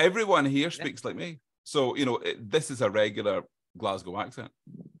 everyone here speaks like me. So this is a regular Glasgow accent.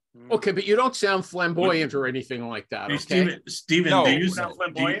 Okay, but you don't sound flamboyant or anything like that. Okay? Stephen, no. Do you sound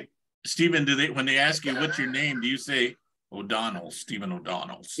flamboyant? Stephen, when they ask you what's your name, do you say O'Donnell, Stephen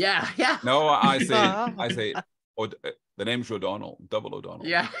O'Donnell's? Yeah. No, I say. The name's O'Donnell, double O'Donnell.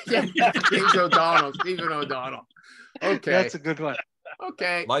 Yeah. James O'Donnell, Stephen O'Donnell. Okay. That's a good one.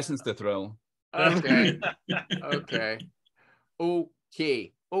 Okay. License to thrill. Okay.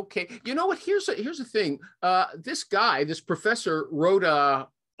 You know what? Here's the thing. This professor wrote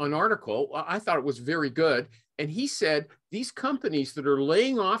an article. I thought it was very good. And he said, these companies that are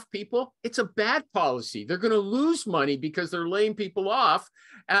laying off people, it's a bad policy. They're going to lose money because they're laying people off.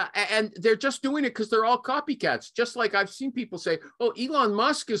 And they're just doing it because they're all copycats. Just like I've seen people say, oh, Elon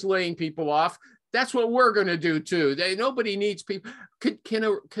Musk is laying people off. That's what we're going to do too. Nobody needs people. Can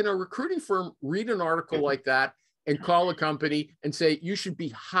a recruiting firm read an article like that and call a company and say, you should be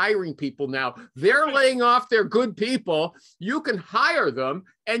hiring people now. They're laying off their good people. You can hire them,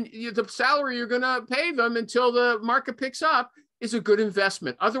 and the salary you're going to pay them until the market picks up is a good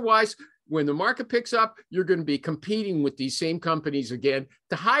investment. Otherwise, when the market picks up, you're going to be competing with these same companies again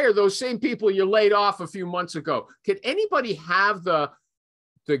to hire those same people you laid off a few months ago. Can anybody have the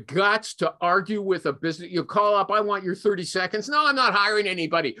guts to argue with a business? You call up, I want your 30 seconds. No, I'm not hiring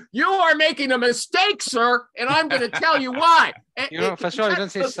anybody. You are making a mistake, sir, and I'm going to tell you why. First of all, you don't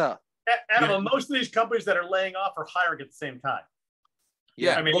say sir. Adam, most of these companies that are laying off are hiring at the same time.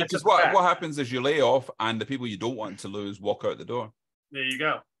 Yeah, I mean, because what happens is you lay off, and the people you don't want to lose walk out the door. There you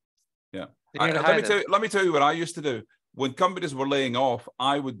go. Yeah. Let me tell you what I used to do. When companies were laying off,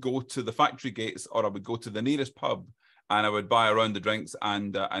 I would go to the factory gates, or I would go to the nearest pub, and I would buy a round of drinks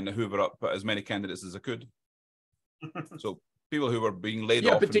and hoover up as many candidates as I could. So people who were being laid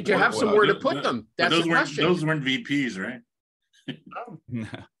off. Yeah, but did you have somewhere to put them? That's the question. Those weren't VPs, right?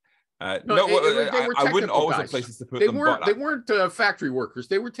 I wouldn't always have places to put them. They weren't factory workers.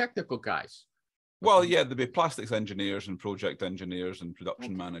 They were technical guys. Well, yeah, there'd be plastics engineers and project engineers and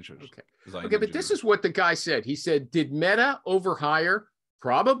production managers. Okay, but this is what the guy said. He said, did Meta overhire?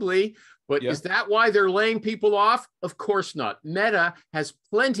 Probably. But is that why they're laying people off? Of course not. Meta has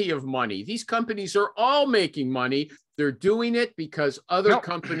plenty of money. These companies are all making money. They're doing it because other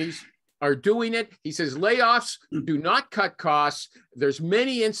companies are doing it. He says layoffs do not cut costs. There's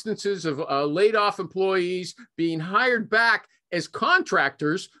many instances of laid off employees being hired back as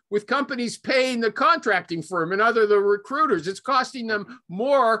contractors, with companies paying the contracting firm and the recruiters. It's costing them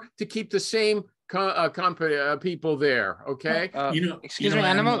more to keep the same people there. Okay. Excuse me,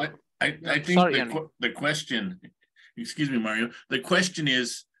 Animal. I think the question, excuse me, Mario, the question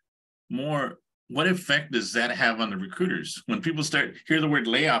is more, what effect does that have on the recruiters? When people hear the word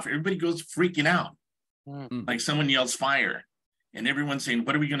layoff, everybody goes freaking out. Like someone yells fire, and everyone's saying,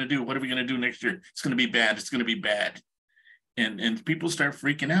 what are we going to do? What are we going to do next year? It's going to be bad. It's going to be bad. And people start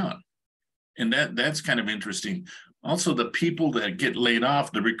freaking out. And that's kind of interesting. Also, the people that get laid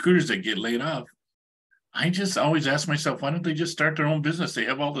off, the recruiters that get laid off, I just always ask myself, why don't they just start their own business? They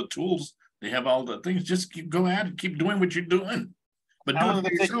have all the tools. They have all the things. Just go at it. Keep doing what you're doing. But how long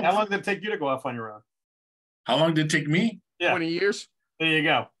did it take you to go off on your own? How long did it take me? 20 years. There you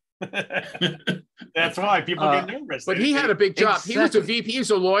go. That's why people get nervous. But he had a big job. Exactly. He was a VP. He was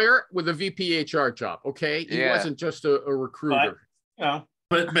a lawyer with a VP HR job. Okay, he wasn't just a recruiter.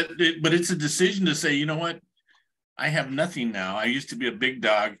 But it's a decision to say, you know what? I have nothing now. I used to be a big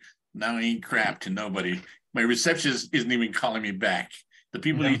dog. Now I ain't crap to nobody. My receptionist isn't even calling me back. The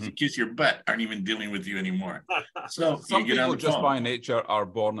people that used to kiss your butt aren't even dealing with you anymore. So some people just by nature are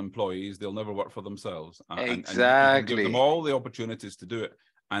born employees. They'll never work for themselves. Exactly. And you can give them all the opportunities to do it,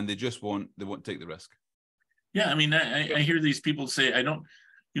 and they just won't. They won't take the risk. Yeah, I mean, I hear these people say, I don't.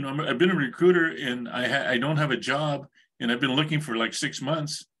 I've been a recruiter and I don't have a job, and I've been looking for like 6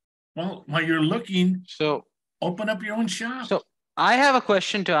 months. Well, while you're looking, so open up your own shop. So I have a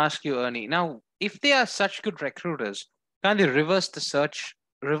question to ask you, Ernie. Now, if they are such good recruiters, can they reverse the search,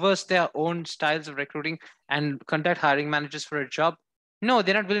 reverse their own styles of recruiting and contact hiring managers for a job? No,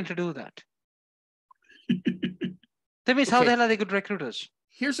 they're not willing to do that. That means how the hell are they good recruiters?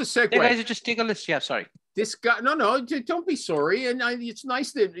 Here's a segue. Hey guys, just take a list. Yeah, sorry. This guy, no, don't be sorry. And it's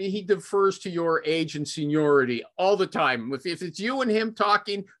nice that he defers to your age and seniority all the time. If it's you and him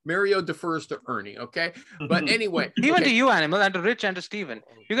talking, Mario defers to Ernie, okay? But anyway. Even to you, Animal, and to Rich and to Steven.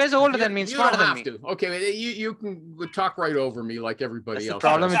 You guys are older than me and smarter than me. Okay, you can talk right over me like everybody else. That's the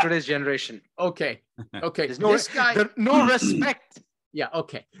problem in today's generation. Okay. There's no respect. Yeah,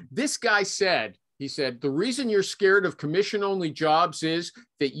 okay. This guy said, he said, the reason you're scared of commission-only jobs is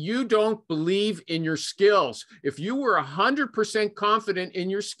that you don't believe in your skills. If you were 100% confident in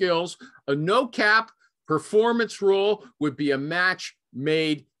your skills, a no-cap performance role would be a match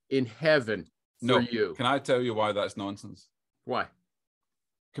made in heaven for you. Can I tell you why that's nonsense? Why?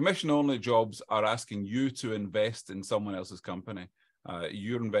 Commission-only jobs are asking you to invest in someone else's company.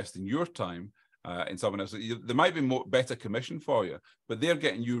 You're investing your time in someone else. There might be better commission for you, but they're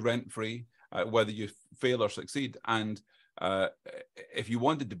getting you rent-free. Whether you fail or succeed. And if you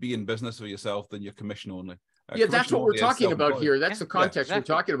wanted to be in business for yourself, then you're commission only. That's what we're talking about here. That's the context we're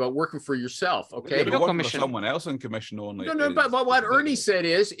talking about, working for yourself. Okay. But working for someone else on commission only. No, but what Ernie said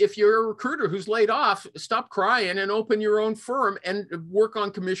is, if you're a recruiter who's laid off, stop crying and open your own firm and work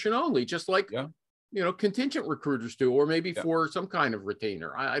on commission only, just like contingent recruiters do, or maybe for some kind of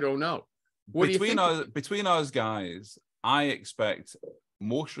retainer. I don't know. What do you think? Between us guys, I expect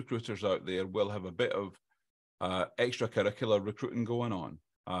most recruiters out there will have a bit of extracurricular recruiting going on.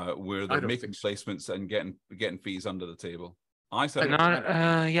 where they're making placements and getting fees under the table. I said,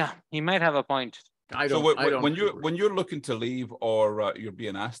 yeah, he might have a point. When you're looking to leave or you're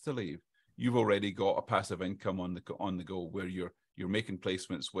being asked to leave, you've already got a passive income on the go where you're making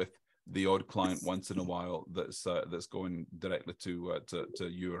placements with the odd client once in a while that's going directly to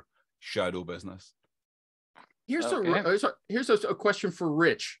your shadow business. Here's a question for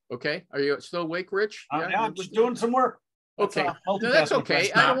Rich. Okay, are you still awake, Rich? Yeah, I'm just doing some work. Okay, that's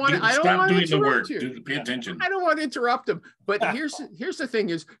okay. I don't want to interrupt you. Pay attention. I don't want to interrupt him. But here's the thing: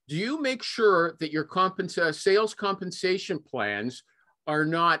 is do you make sure that your sales compensation plans are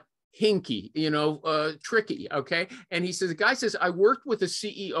not hinky, tricky, okay? And he says, the guy says, I worked with a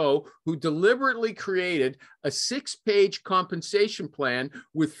CEO who deliberately created a 6-page compensation plan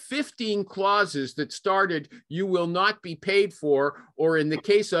with 15 clauses that started, you will not be paid for, or in the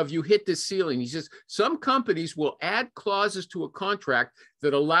case of, you hit the ceiling. He says, some companies will add clauses to a contract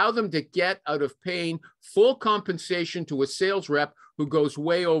that allow them to get out of paying full compensation to a sales rep who goes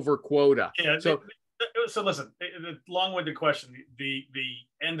way over quota. Yeah, so listen, the long-winded question. The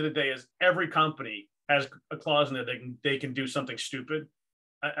end of the day is every company has a clause in there they can do something stupid,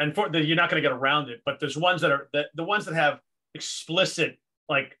 and you're not going to get around it. But there's ones the ones that have explicit,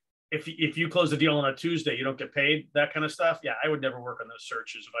 like if you close the deal on a Tuesday, you don't get paid, that kind of stuff. Yeah, I would never work on those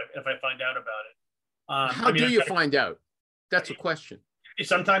searches if I find out about it. How do you find out? That's a question.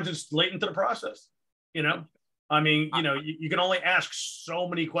 Sometimes it's latent to the process. I mean, you can only ask so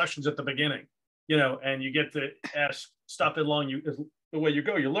many questions at the beginning. And you get to ask stuff along the way you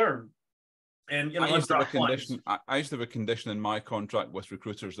go, you learn. And I used to have a condition in my contract with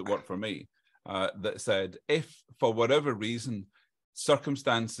recruiters that work for me that said, if for whatever reason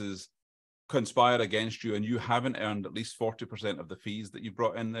circumstances conspire against you and you haven't earned at least 40% of the fees that you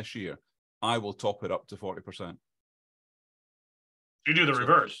brought in this year, I will top it up to 40%. You do the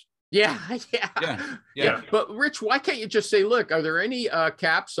reverse. Yeah. But Rich, why can't you just say, look, are there any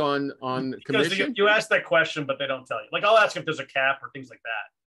caps on commission? You ask that question, but they don't tell you. Like, I'll ask if there's a cap or things like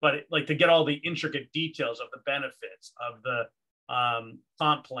that. But to get all the intricate details of the benefits, of the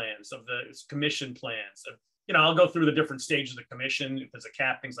comp plans, of the commission plans, I'll go through the different stages of the commission, if there's a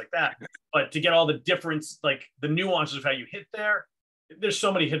cap, things like that. But to get all the difference, like the nuances of how you hit there's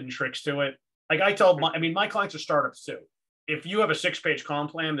so many hidden tricks to it. Like my clients are startups too. If you have a 6-page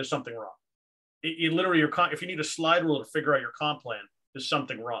comp plan, there's something wrong. If you need a slide rule to figure out your comp plan, there's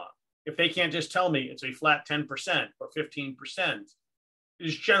something wrong. If they can't just tell me it's a flat 10% or 15%,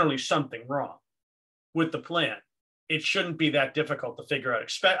 there's generally something wrong with the plan. It shouldn't be that difficult to figure out.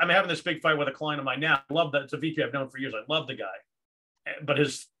 I'm having this big fight with a client of mine now. I love that. It's a VP I've known for years. I love the guy, but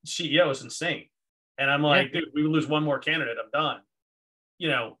his CEO is insane. And I'm like, dude, we lose one more candidate, I'm done.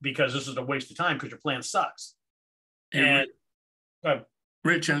 Because this is a waste of time because your plan sucks. And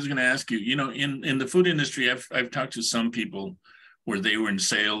Rich, I was going to ask you, in the food industry, I've talked to some people where they were in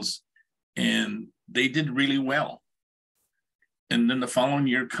sales and they did really well. And then the following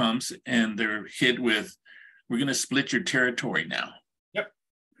year comes and they're hit with, we're going to split your territory now. Yep.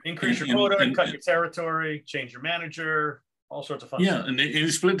 Increase your quota, cut your territory, change your manager, all sorts of fun stuff. And they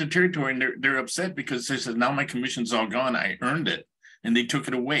split the territory and they're upset because they said, now my commission's all gone. I earned it. And they took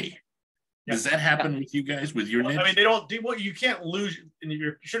it away. Does that happen with you guys, with your niche? I mean, they don't do what you can't lose.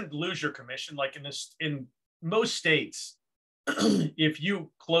 You shouldn't lose your commission. Like in most states, if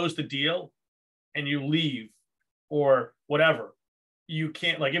you close the deal and you leave or whatever, you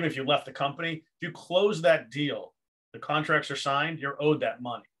can't, like, even if you left the company, if you close that deal, the contracts are signed, you're owed that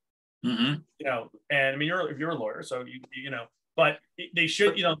money. Mm-hmm. And I mean, if you're a lawyer, so but they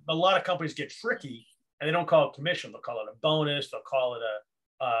should, a lot of companies get tricky and they don't call it commission. They'll call it a bonus. They'll call it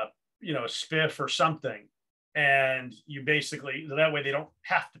a spiff or something, and you basically, that way they don't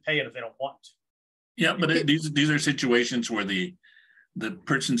have to pay it if they don't want to. Yeah, but these are situations where the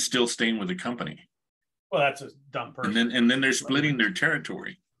person's still staying with the company. Well, that's a dumb person. And then they're splitting their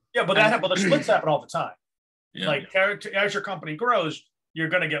territory. Yeah, but the splits happen all the time. Yeah. Like as your company grows, you're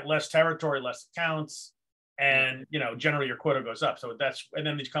going to get less territory, less accounts, and generally your quota goes up. So and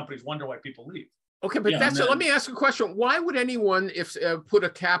then these companies wonder why people leave. Okay, but let me ask a question. Why would anyone put a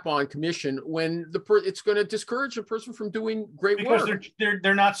cap on commission when it's going to discourage a person from doing great work? Because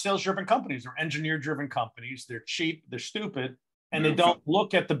they're not sales-driven companies. They're engineer-driven companies. They're cheap. They're stupid, and they don't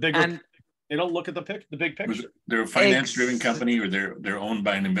look at the bigger. They don't look at the big picture. They're a finance-driven company, or they're owned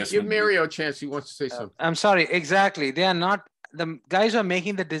by an investment. Give Mario a chance. He wants to say something. I'm sorry. Exactly. They are not. The guys who are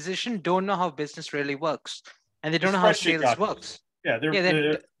making the decision don't know how business really works, and they don't know how sales works. Yeah,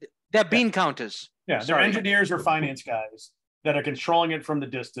 they're bean counters. Yeah, they're engineers or finance guys that are controlling it from the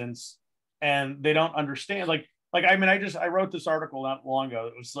distance, and they don't understand. Like, Like, I mean, I wrote this article not long ago.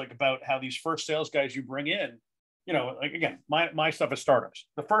 It was like about how these first sales guys you bring in, you know, like, again, my stuff is startups.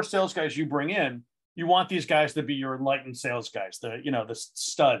 The first sales guys you bring in, you want these guys to be your enlightened sales guys, the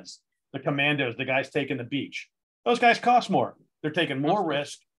studs, the commandos, the guys taking the beach. Those guys cost more. They're taking more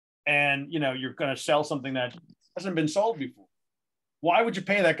risk, and, you know, you're going to sell something that hasn't been sold before. Why would you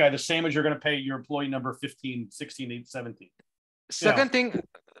pay that guy the same as you're going to pay your employee number 15, 16, 18, 17? Second thing,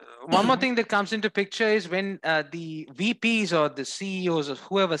 one more thing that comes into picture is when the VPs or the CEOs or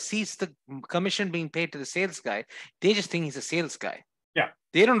whoever sees the commission being paid to the sales guy, they just think he's a sales guy. Yeah.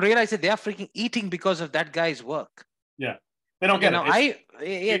 They don't realize that they are freaking eating because of that guy's work. Yeah. They don't get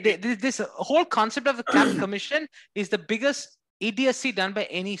it. This whole concept of the capped commission is the biggest idiocy done by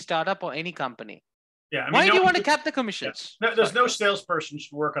any startup or any company. Yeah. I mean, why do you want to cap the commissions? Yeah. There's no salesperson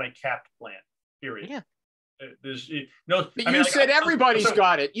should work on a capped plan, period. Yeah. There's no. But you said everybody's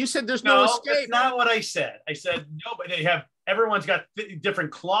got it. You said there's no escape. That's not what I said. I said no, but everyone's got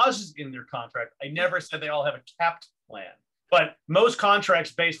different clauses in their contract. I never said they all have a capped plan. But most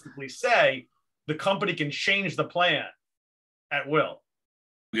contracts basically say the company can change the plan at will.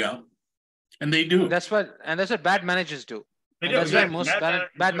 Yeah, and they do. That's what bad managers do. They do. That's why most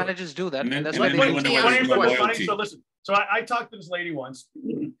bad managers do that. And that's why they So listen. So I talked to this lady once.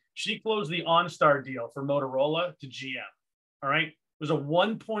 She closed the OnStar deal for Motorola to GM. All right. It was a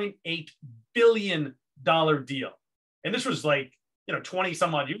 $1.8 billion deal. And this was like, 20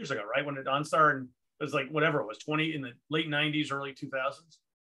 some odd years ago, right? When OnStar and it was like, whatever it was, 20 in the late 90s, early 2000s.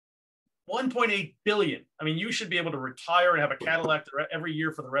 1.8 billion. I mean, you should be able to retire and have a Cadillac every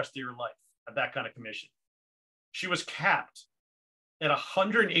year for the rest of your life at that kind of commission. She was capped at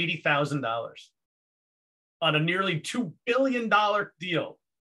 $180,000 on a nearly $2 billion deal.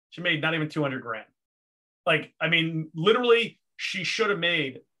 She made not even 200 grand. Like, I mean, literally, she should have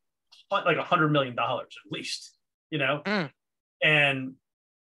made like $100 million at least, And I'm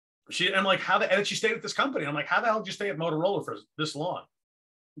like, and she stayed at this company. I'm like, how the hell did you stay at Motorola for this long?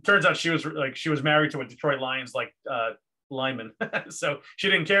 It turns out she was married to a Detroit Lions lineman, so she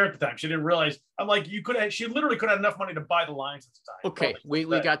didn't care at the time. She didn't realize. I'm like, she literally could have enough money to buy the Lions at the time. Okay, we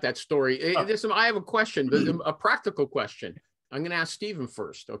got that story. I have a question, a practical question. I'm going to ask Stephen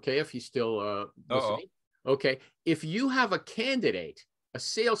first, okay, if he's still listening. Okay, if you have a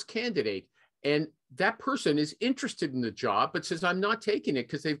sales candidate, and that person is interested in the job, but says, I'm not taking it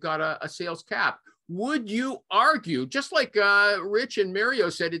because they've got a sales cap, would you argue, just like Rich and Mario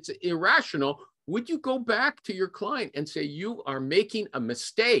said, it's irrational, would you go back to your client and say, you are making a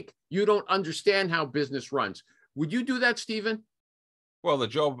mistake? You don't understand how business runs. Would you do that, Stephen? Well, the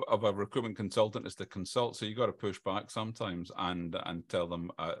job of a recruitment consultant is to consult, so you got to push back sometimes and tell them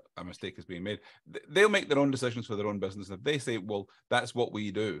a mistake is being made. They'll make their own decisions for their own business. If they say, well, that's what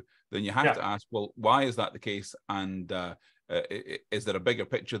we do, then you have to ask, well, why is that the case? And is there a bigger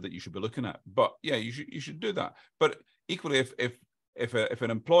picture that you should be looking at? But yeah, you should do that. But equally, if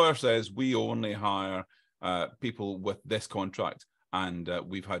an employer says we only hire people with this contract, and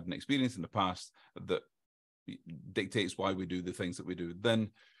we've had an experience in the past that dictates why we do the things that we do, then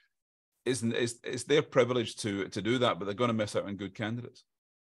it's their privilege to do that, but they're going to miss out on good candidates.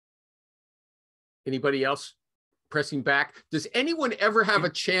 Anybody else pressing back? Does anyone ever have a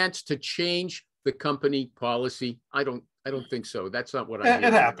chance to change the company policy? I don't think so. That's not what I hear.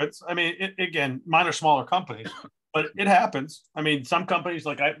 It happens. I mean, again, mine are smaller companies, but it happens. I mean, some companies,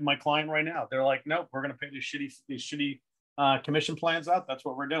 like my client right now, they're like, nope, we're going to pay these shitty commission plans out. That's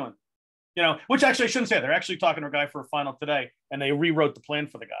what we're doing. Which actually I shouldn't say. They're actually talking to a guy for a final today, and they rewrote the plan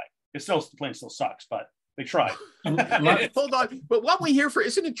for the guy. The plan still sucks, but they tried. Hold on, but what we hear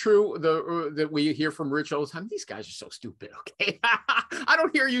isn't it true that we hear from Rich all the time? These guys are so stupid. Okay, I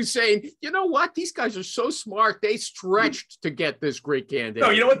don't hear you saying, you know what? These guys are so smart. They stretched to get this great candidate.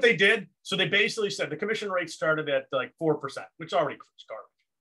 No, you know what they did? So they basically said the commission rate started at like 4%, which already is garbage,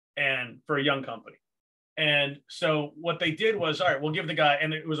 and for a young company. And so what they did was, all right, we'll give the guy,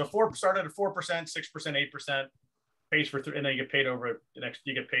 and it was started at 4%, 6%, 8%, pays for 3, and then you get paid over the next.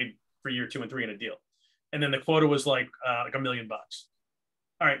 You get paid for year 2 and 3 in a deal, and then the quota was like $1 million. All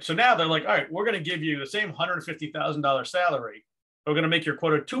right, so now they're like, all right, we're going to give you the same $150,000 salary. We're going to make your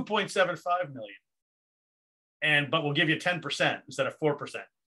quota $2.75 million, but we'll give you 10% instead of 4%.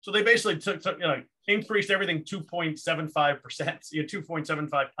 So they basically took increased everything 2.75%,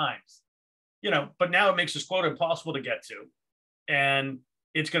 2.75 times. But now it makes this quota impossible to get to, and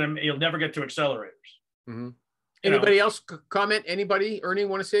you'll never get to accelerators. Mm-hmm. Anybody else comment? Anybody? Ernie,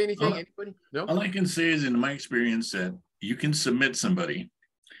 want to say anything? Anybody? No. All I can say is, in my experience, that you can submit somebody.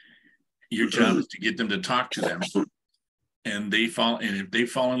 Your job is to get them to talk to them, and if they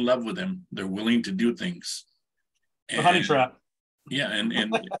fall in love with them, they're willing to do things. The honey trap. Yeah, and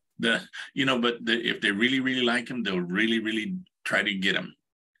if they really like him, they'll really try to get him.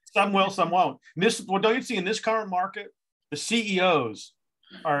 Some will, some won't. Don't you see in this current market, the CEOs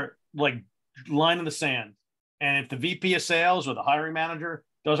are like line in the sand, and if the VP of sales or the hiring manager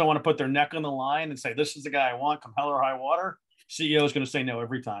doesn't want to put their neck on the line and say, "This is the guy I want, come hell or high water," CEO is going to say no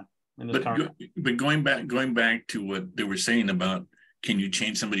every time. But going back to what they were saying about, can you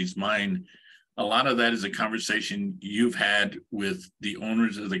change somebody's mind? A lot of that is a conversation you've had with the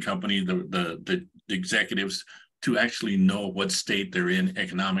owners of the company, the executives, to actually know what state they're in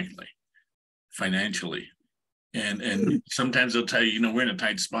economically, financially. And sometimes they'll tell you, we're in a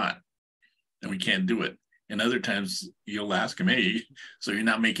tight spot and we can't do it. And other times you'll ask them, hey, so you're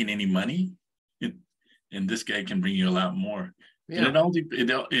not making any money? And this guy can bring you a lot more. Yeah.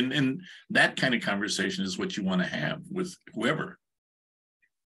 And that kind of conversation is what you want to have with whoever.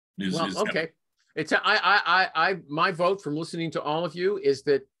 Okay. It's my vote from listening to all of you is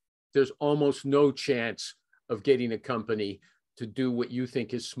that there's almost no chance of getting a company to do what you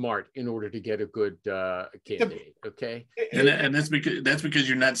think is smart in order to get a good candidate. Okay. And that's because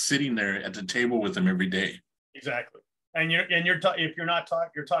you're not sitting there at the table with them every day. Exactly. And you're you're talking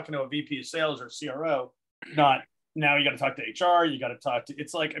to a VP of sales or CRO, now you got to talk to HR. You got to talk to,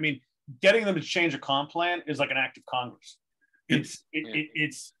 it's like, getting them to change a comp plan is like an act of Congress. And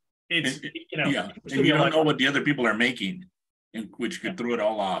you don't know what the other people are making, which could throw it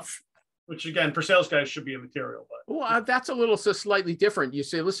all off. Which again, for sales guys should be immaterial. But well, that's a little slightly different. You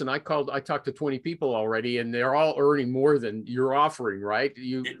say, listen, I talked to 20 people already, and they're all earning more than you're offering, right?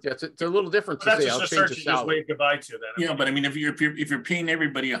 It's a little different to say, I'll change the salary. Wave goodbye to then. Yeah, but if you're paying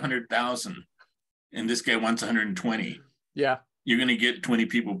everybody 100,000, and this guy wants 120, yeah, you're going to get 20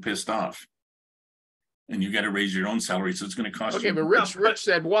 people pissed off. And you got to raise your own salary, so it's going to cost you. Okay, but Rich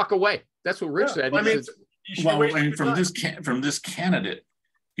said walk away. That's what Rich said. From this candidate,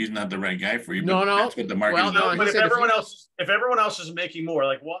 he's not the right guy for you. No. That's what the market is. But if everyone else is making more,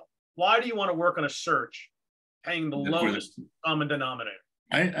 like why do you want to work on a search paying the lowest common denominator?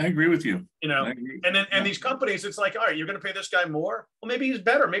 I agree with you. And these companies, it's like, all right, you're going to pay this guy more. Well, maybe he's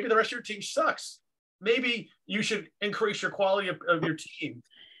better. Maybe the rest of your team sucks. Maybe you should increase your quality of your team,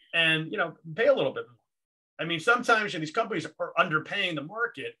 and pay a little bit more. Sometimes these companies are underpaying the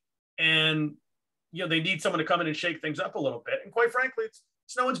market, and they need someone to come in and shake things up a little bit. And quite frankly, it's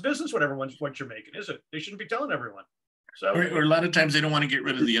no one's business what you're making, is it? They shouldn't be telling everyone. So, or a lot of times they don't want to get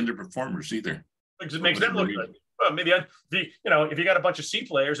rid of the underperformers either. Because it makes them look good. Well, maybe if you got a bunch of C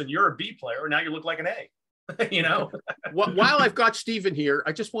players and you're a B player, now you look like an A. While I've got Stephen here,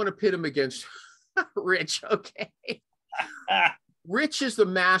 I just want to pit him against Rich. Okay. Rich is the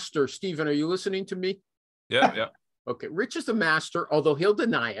master. Stephen, are you listening to me? Yeah. Okay. Rich is the master, although he'll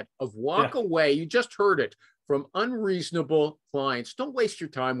deny it, of walk away. You just heard it, from unreasonable clients. Don't waste your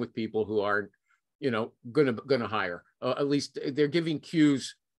time with people who aren't, gonna hire. At least they're giving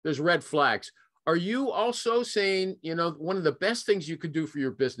cues. There's red flags. Are you also saying, one of the best things you could do for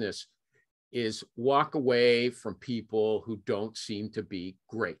your business is walk away from people who don't seem to be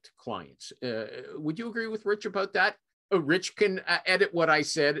great clients? Would you agree with Rich about that? Rich can edit what I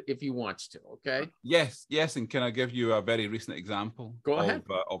said if he wants to. Okay. Yes. And can I give you a very recent example? Go ahead.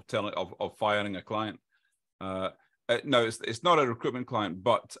 Of firing a client? No, it's not a recruitment client,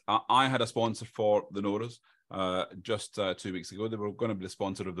 but I had a sponsor for the Noras just 2 weeks ago. They were going to be the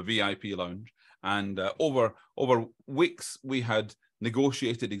sponsor of the VIP lounge, and over weeks we had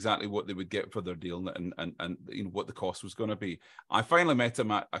negotiated exactly what they would get for their deal and what the cost was going to be. I finally met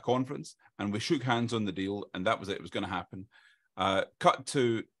him at a conference, and we shook hands on the deal, and that was it. It was going to happen. Cut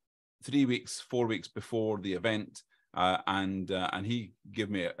to 4 weeks before the event. And he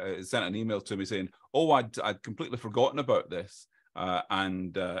sent an email to me saying, "Oh, I'd completely forgotten about this,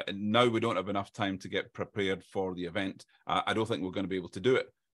 and now we don't have enough time to get prepared for the event. I don't think we're going to be able to do it."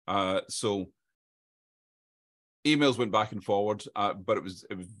 So emails went back and forward, but it was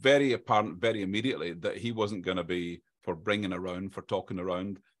very apparent very immediately that he wasn't going to be for talking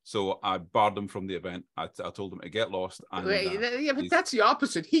around. So I barred him from the event. I told him to get lost. And, but that's the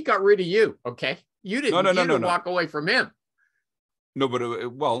opposite. He got rid of you. Okay. You didn't walk away from him. No, but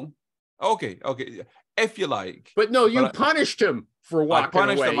okay. If you like. But no, you punished him for walking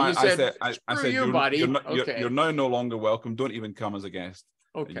away. Him. I said, buddy. You're now no longer welcome. Don't even come as a guest.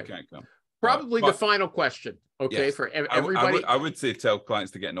 Okay. You can't come. Probably the final question. Okay. Yes. For everybody. I would say tell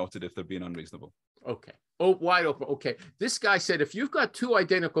clients to get noted if they're being unreasonable. Okay. Oh, wide open. Okay. This guy said, if you've got two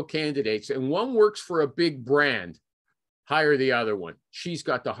identical candidates and one works for a big brand, hire the other one. She's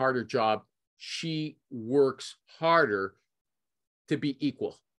got the harder job. She works harder to be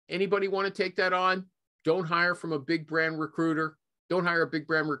equal. Anybody want to take that on? Don't hire from a big brand recruiter. Don't hire a big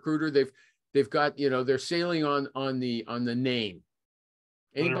brand recruiter. They've got, they're sailing on the name.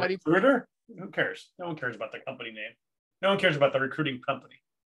 Anybody? Recruiter? Who cares? No one cares about the company name. No one cares about the recruiting company.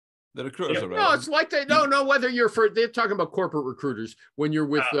 The recruiters are no, it's like they no, whether they're talking about corporate recruiters when you're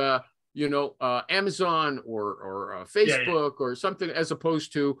with Amazon or Facebook or something, as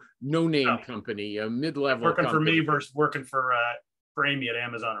opposed to no-name company, a mid-level working company. For me versus working for Amy at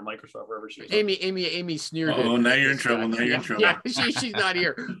Amazon or Microsoft, wherever she is. Amy sneered. Oh, now you're in trouble. Now you're in trouble. Yeah, she's not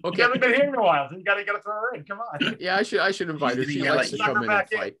here. Okay, she hasn't been here in a while. So you gotta throw her in. Come on. Yeah, I should invite her. She likes to come in and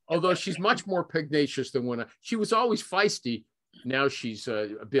fight. Although she's much more pugnacious than when she was always feisty. Now she's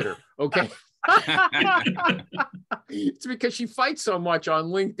bitter. Okay. It's because she fights so much on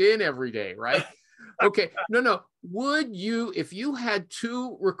LinkedIn every day, right? Okay. No. Would you, if you had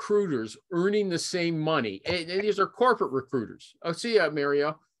two recruiters earning the same money, and these are corporate recruiters. Oh, see ya,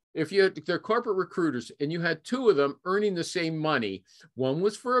 Mario. They're corporate recruiters and you had two of them earning the same money, one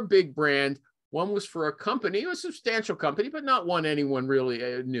was for a big brand, one was for a company, a substantial company, but not one anyone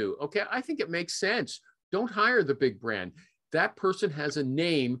really knew. Okay. I think it makes sense. Don't hire the big brand. That person has a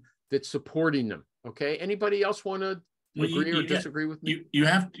name that's supporting them. Okay. Anybody else want to agree or disagree with me? You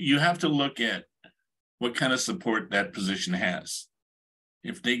have to look at what kind of support that position has.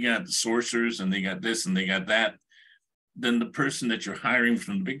 If they got sourcers and they got this and they got that, then the person that you're hiring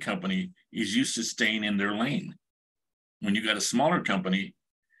from the big company is used to staying in their lane. When you got a smaller company,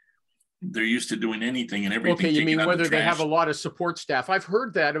 they're used to doing anything and everything. Okay, you mean whether they have a lot of support staff. I've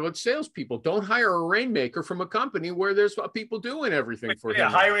heard that about salespeople. Don't hire a rainmaker from a company where there's people doing everything for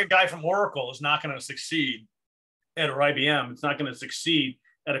them. Hiring a guy from Oracle is not going to succeed at IBM. It's not going to succeed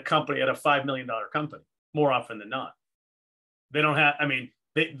at a company, at a $5 million company, more often than not. They don't have,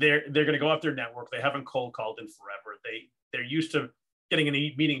 they're going to go off their network. They haven't cold called in forever. They're used to getting a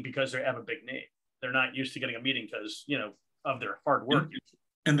meeting because they have a big name. They're not used to getting a meeting because, of their hard work.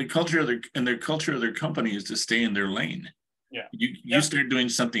 And the culture of their company is to stay in their lane. Yeah. You start doing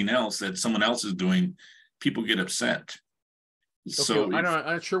something else that someone else is doing, people get upset. Okay, so I'm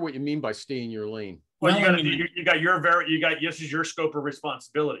not sure what you mean by stay in your lane. Well, this is your scope of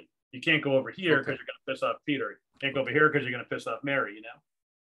responsibility. You can't go over here because you're going to piss off Peter. You can't go over here because you're going to piss off Mary.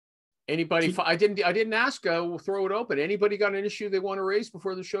 Anybody? I didn't ask. We'll throw it open. Anybody got an issue they want to raise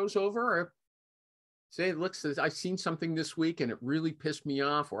before the show's over? Or say, look, I've seen something this week and it really pissed me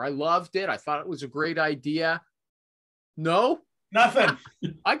off, or I loved it. I thought it was a great idea. No, nothing.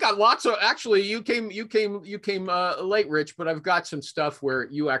 I got lots of. Actually, you came late, Rich. But I've got some stuff where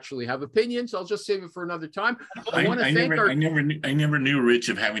you actually have opinions. I'll just save it for another time. I never knew Rich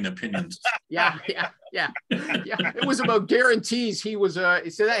of having opinions. Yeah. It was about guarantees. He was so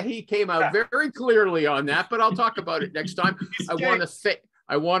that he came out very clearly on that. But I'll talk about it next time. I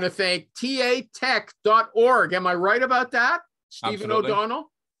want to thank tatech.org. Am I right about that, Stephen O'Donnell?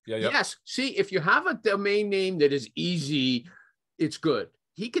 Yeah. Yes. See, if you have a domain name that is easy, it's good.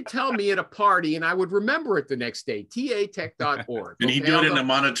 He could tell me at a party and I would remember it the next day. tatech.org. And he'd do it in a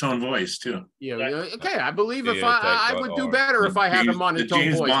monotone voice too. Yeah. Okay. I believe if I would do better if I had a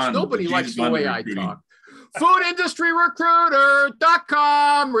monotone voice. Nobody likes the way I talk.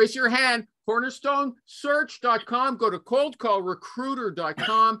 Foodindustryrecruiter.com. Raise your hand. CornerstoneSearch.com. Go to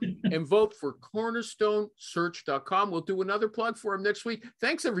coldcallrecruiter.com and vote for CornerstoneSearch.com. We'll do another plug for him next week.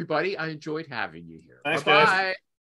 Thanks, everybody. I enjoyed having you here. Thanks, Bye-bye. guys.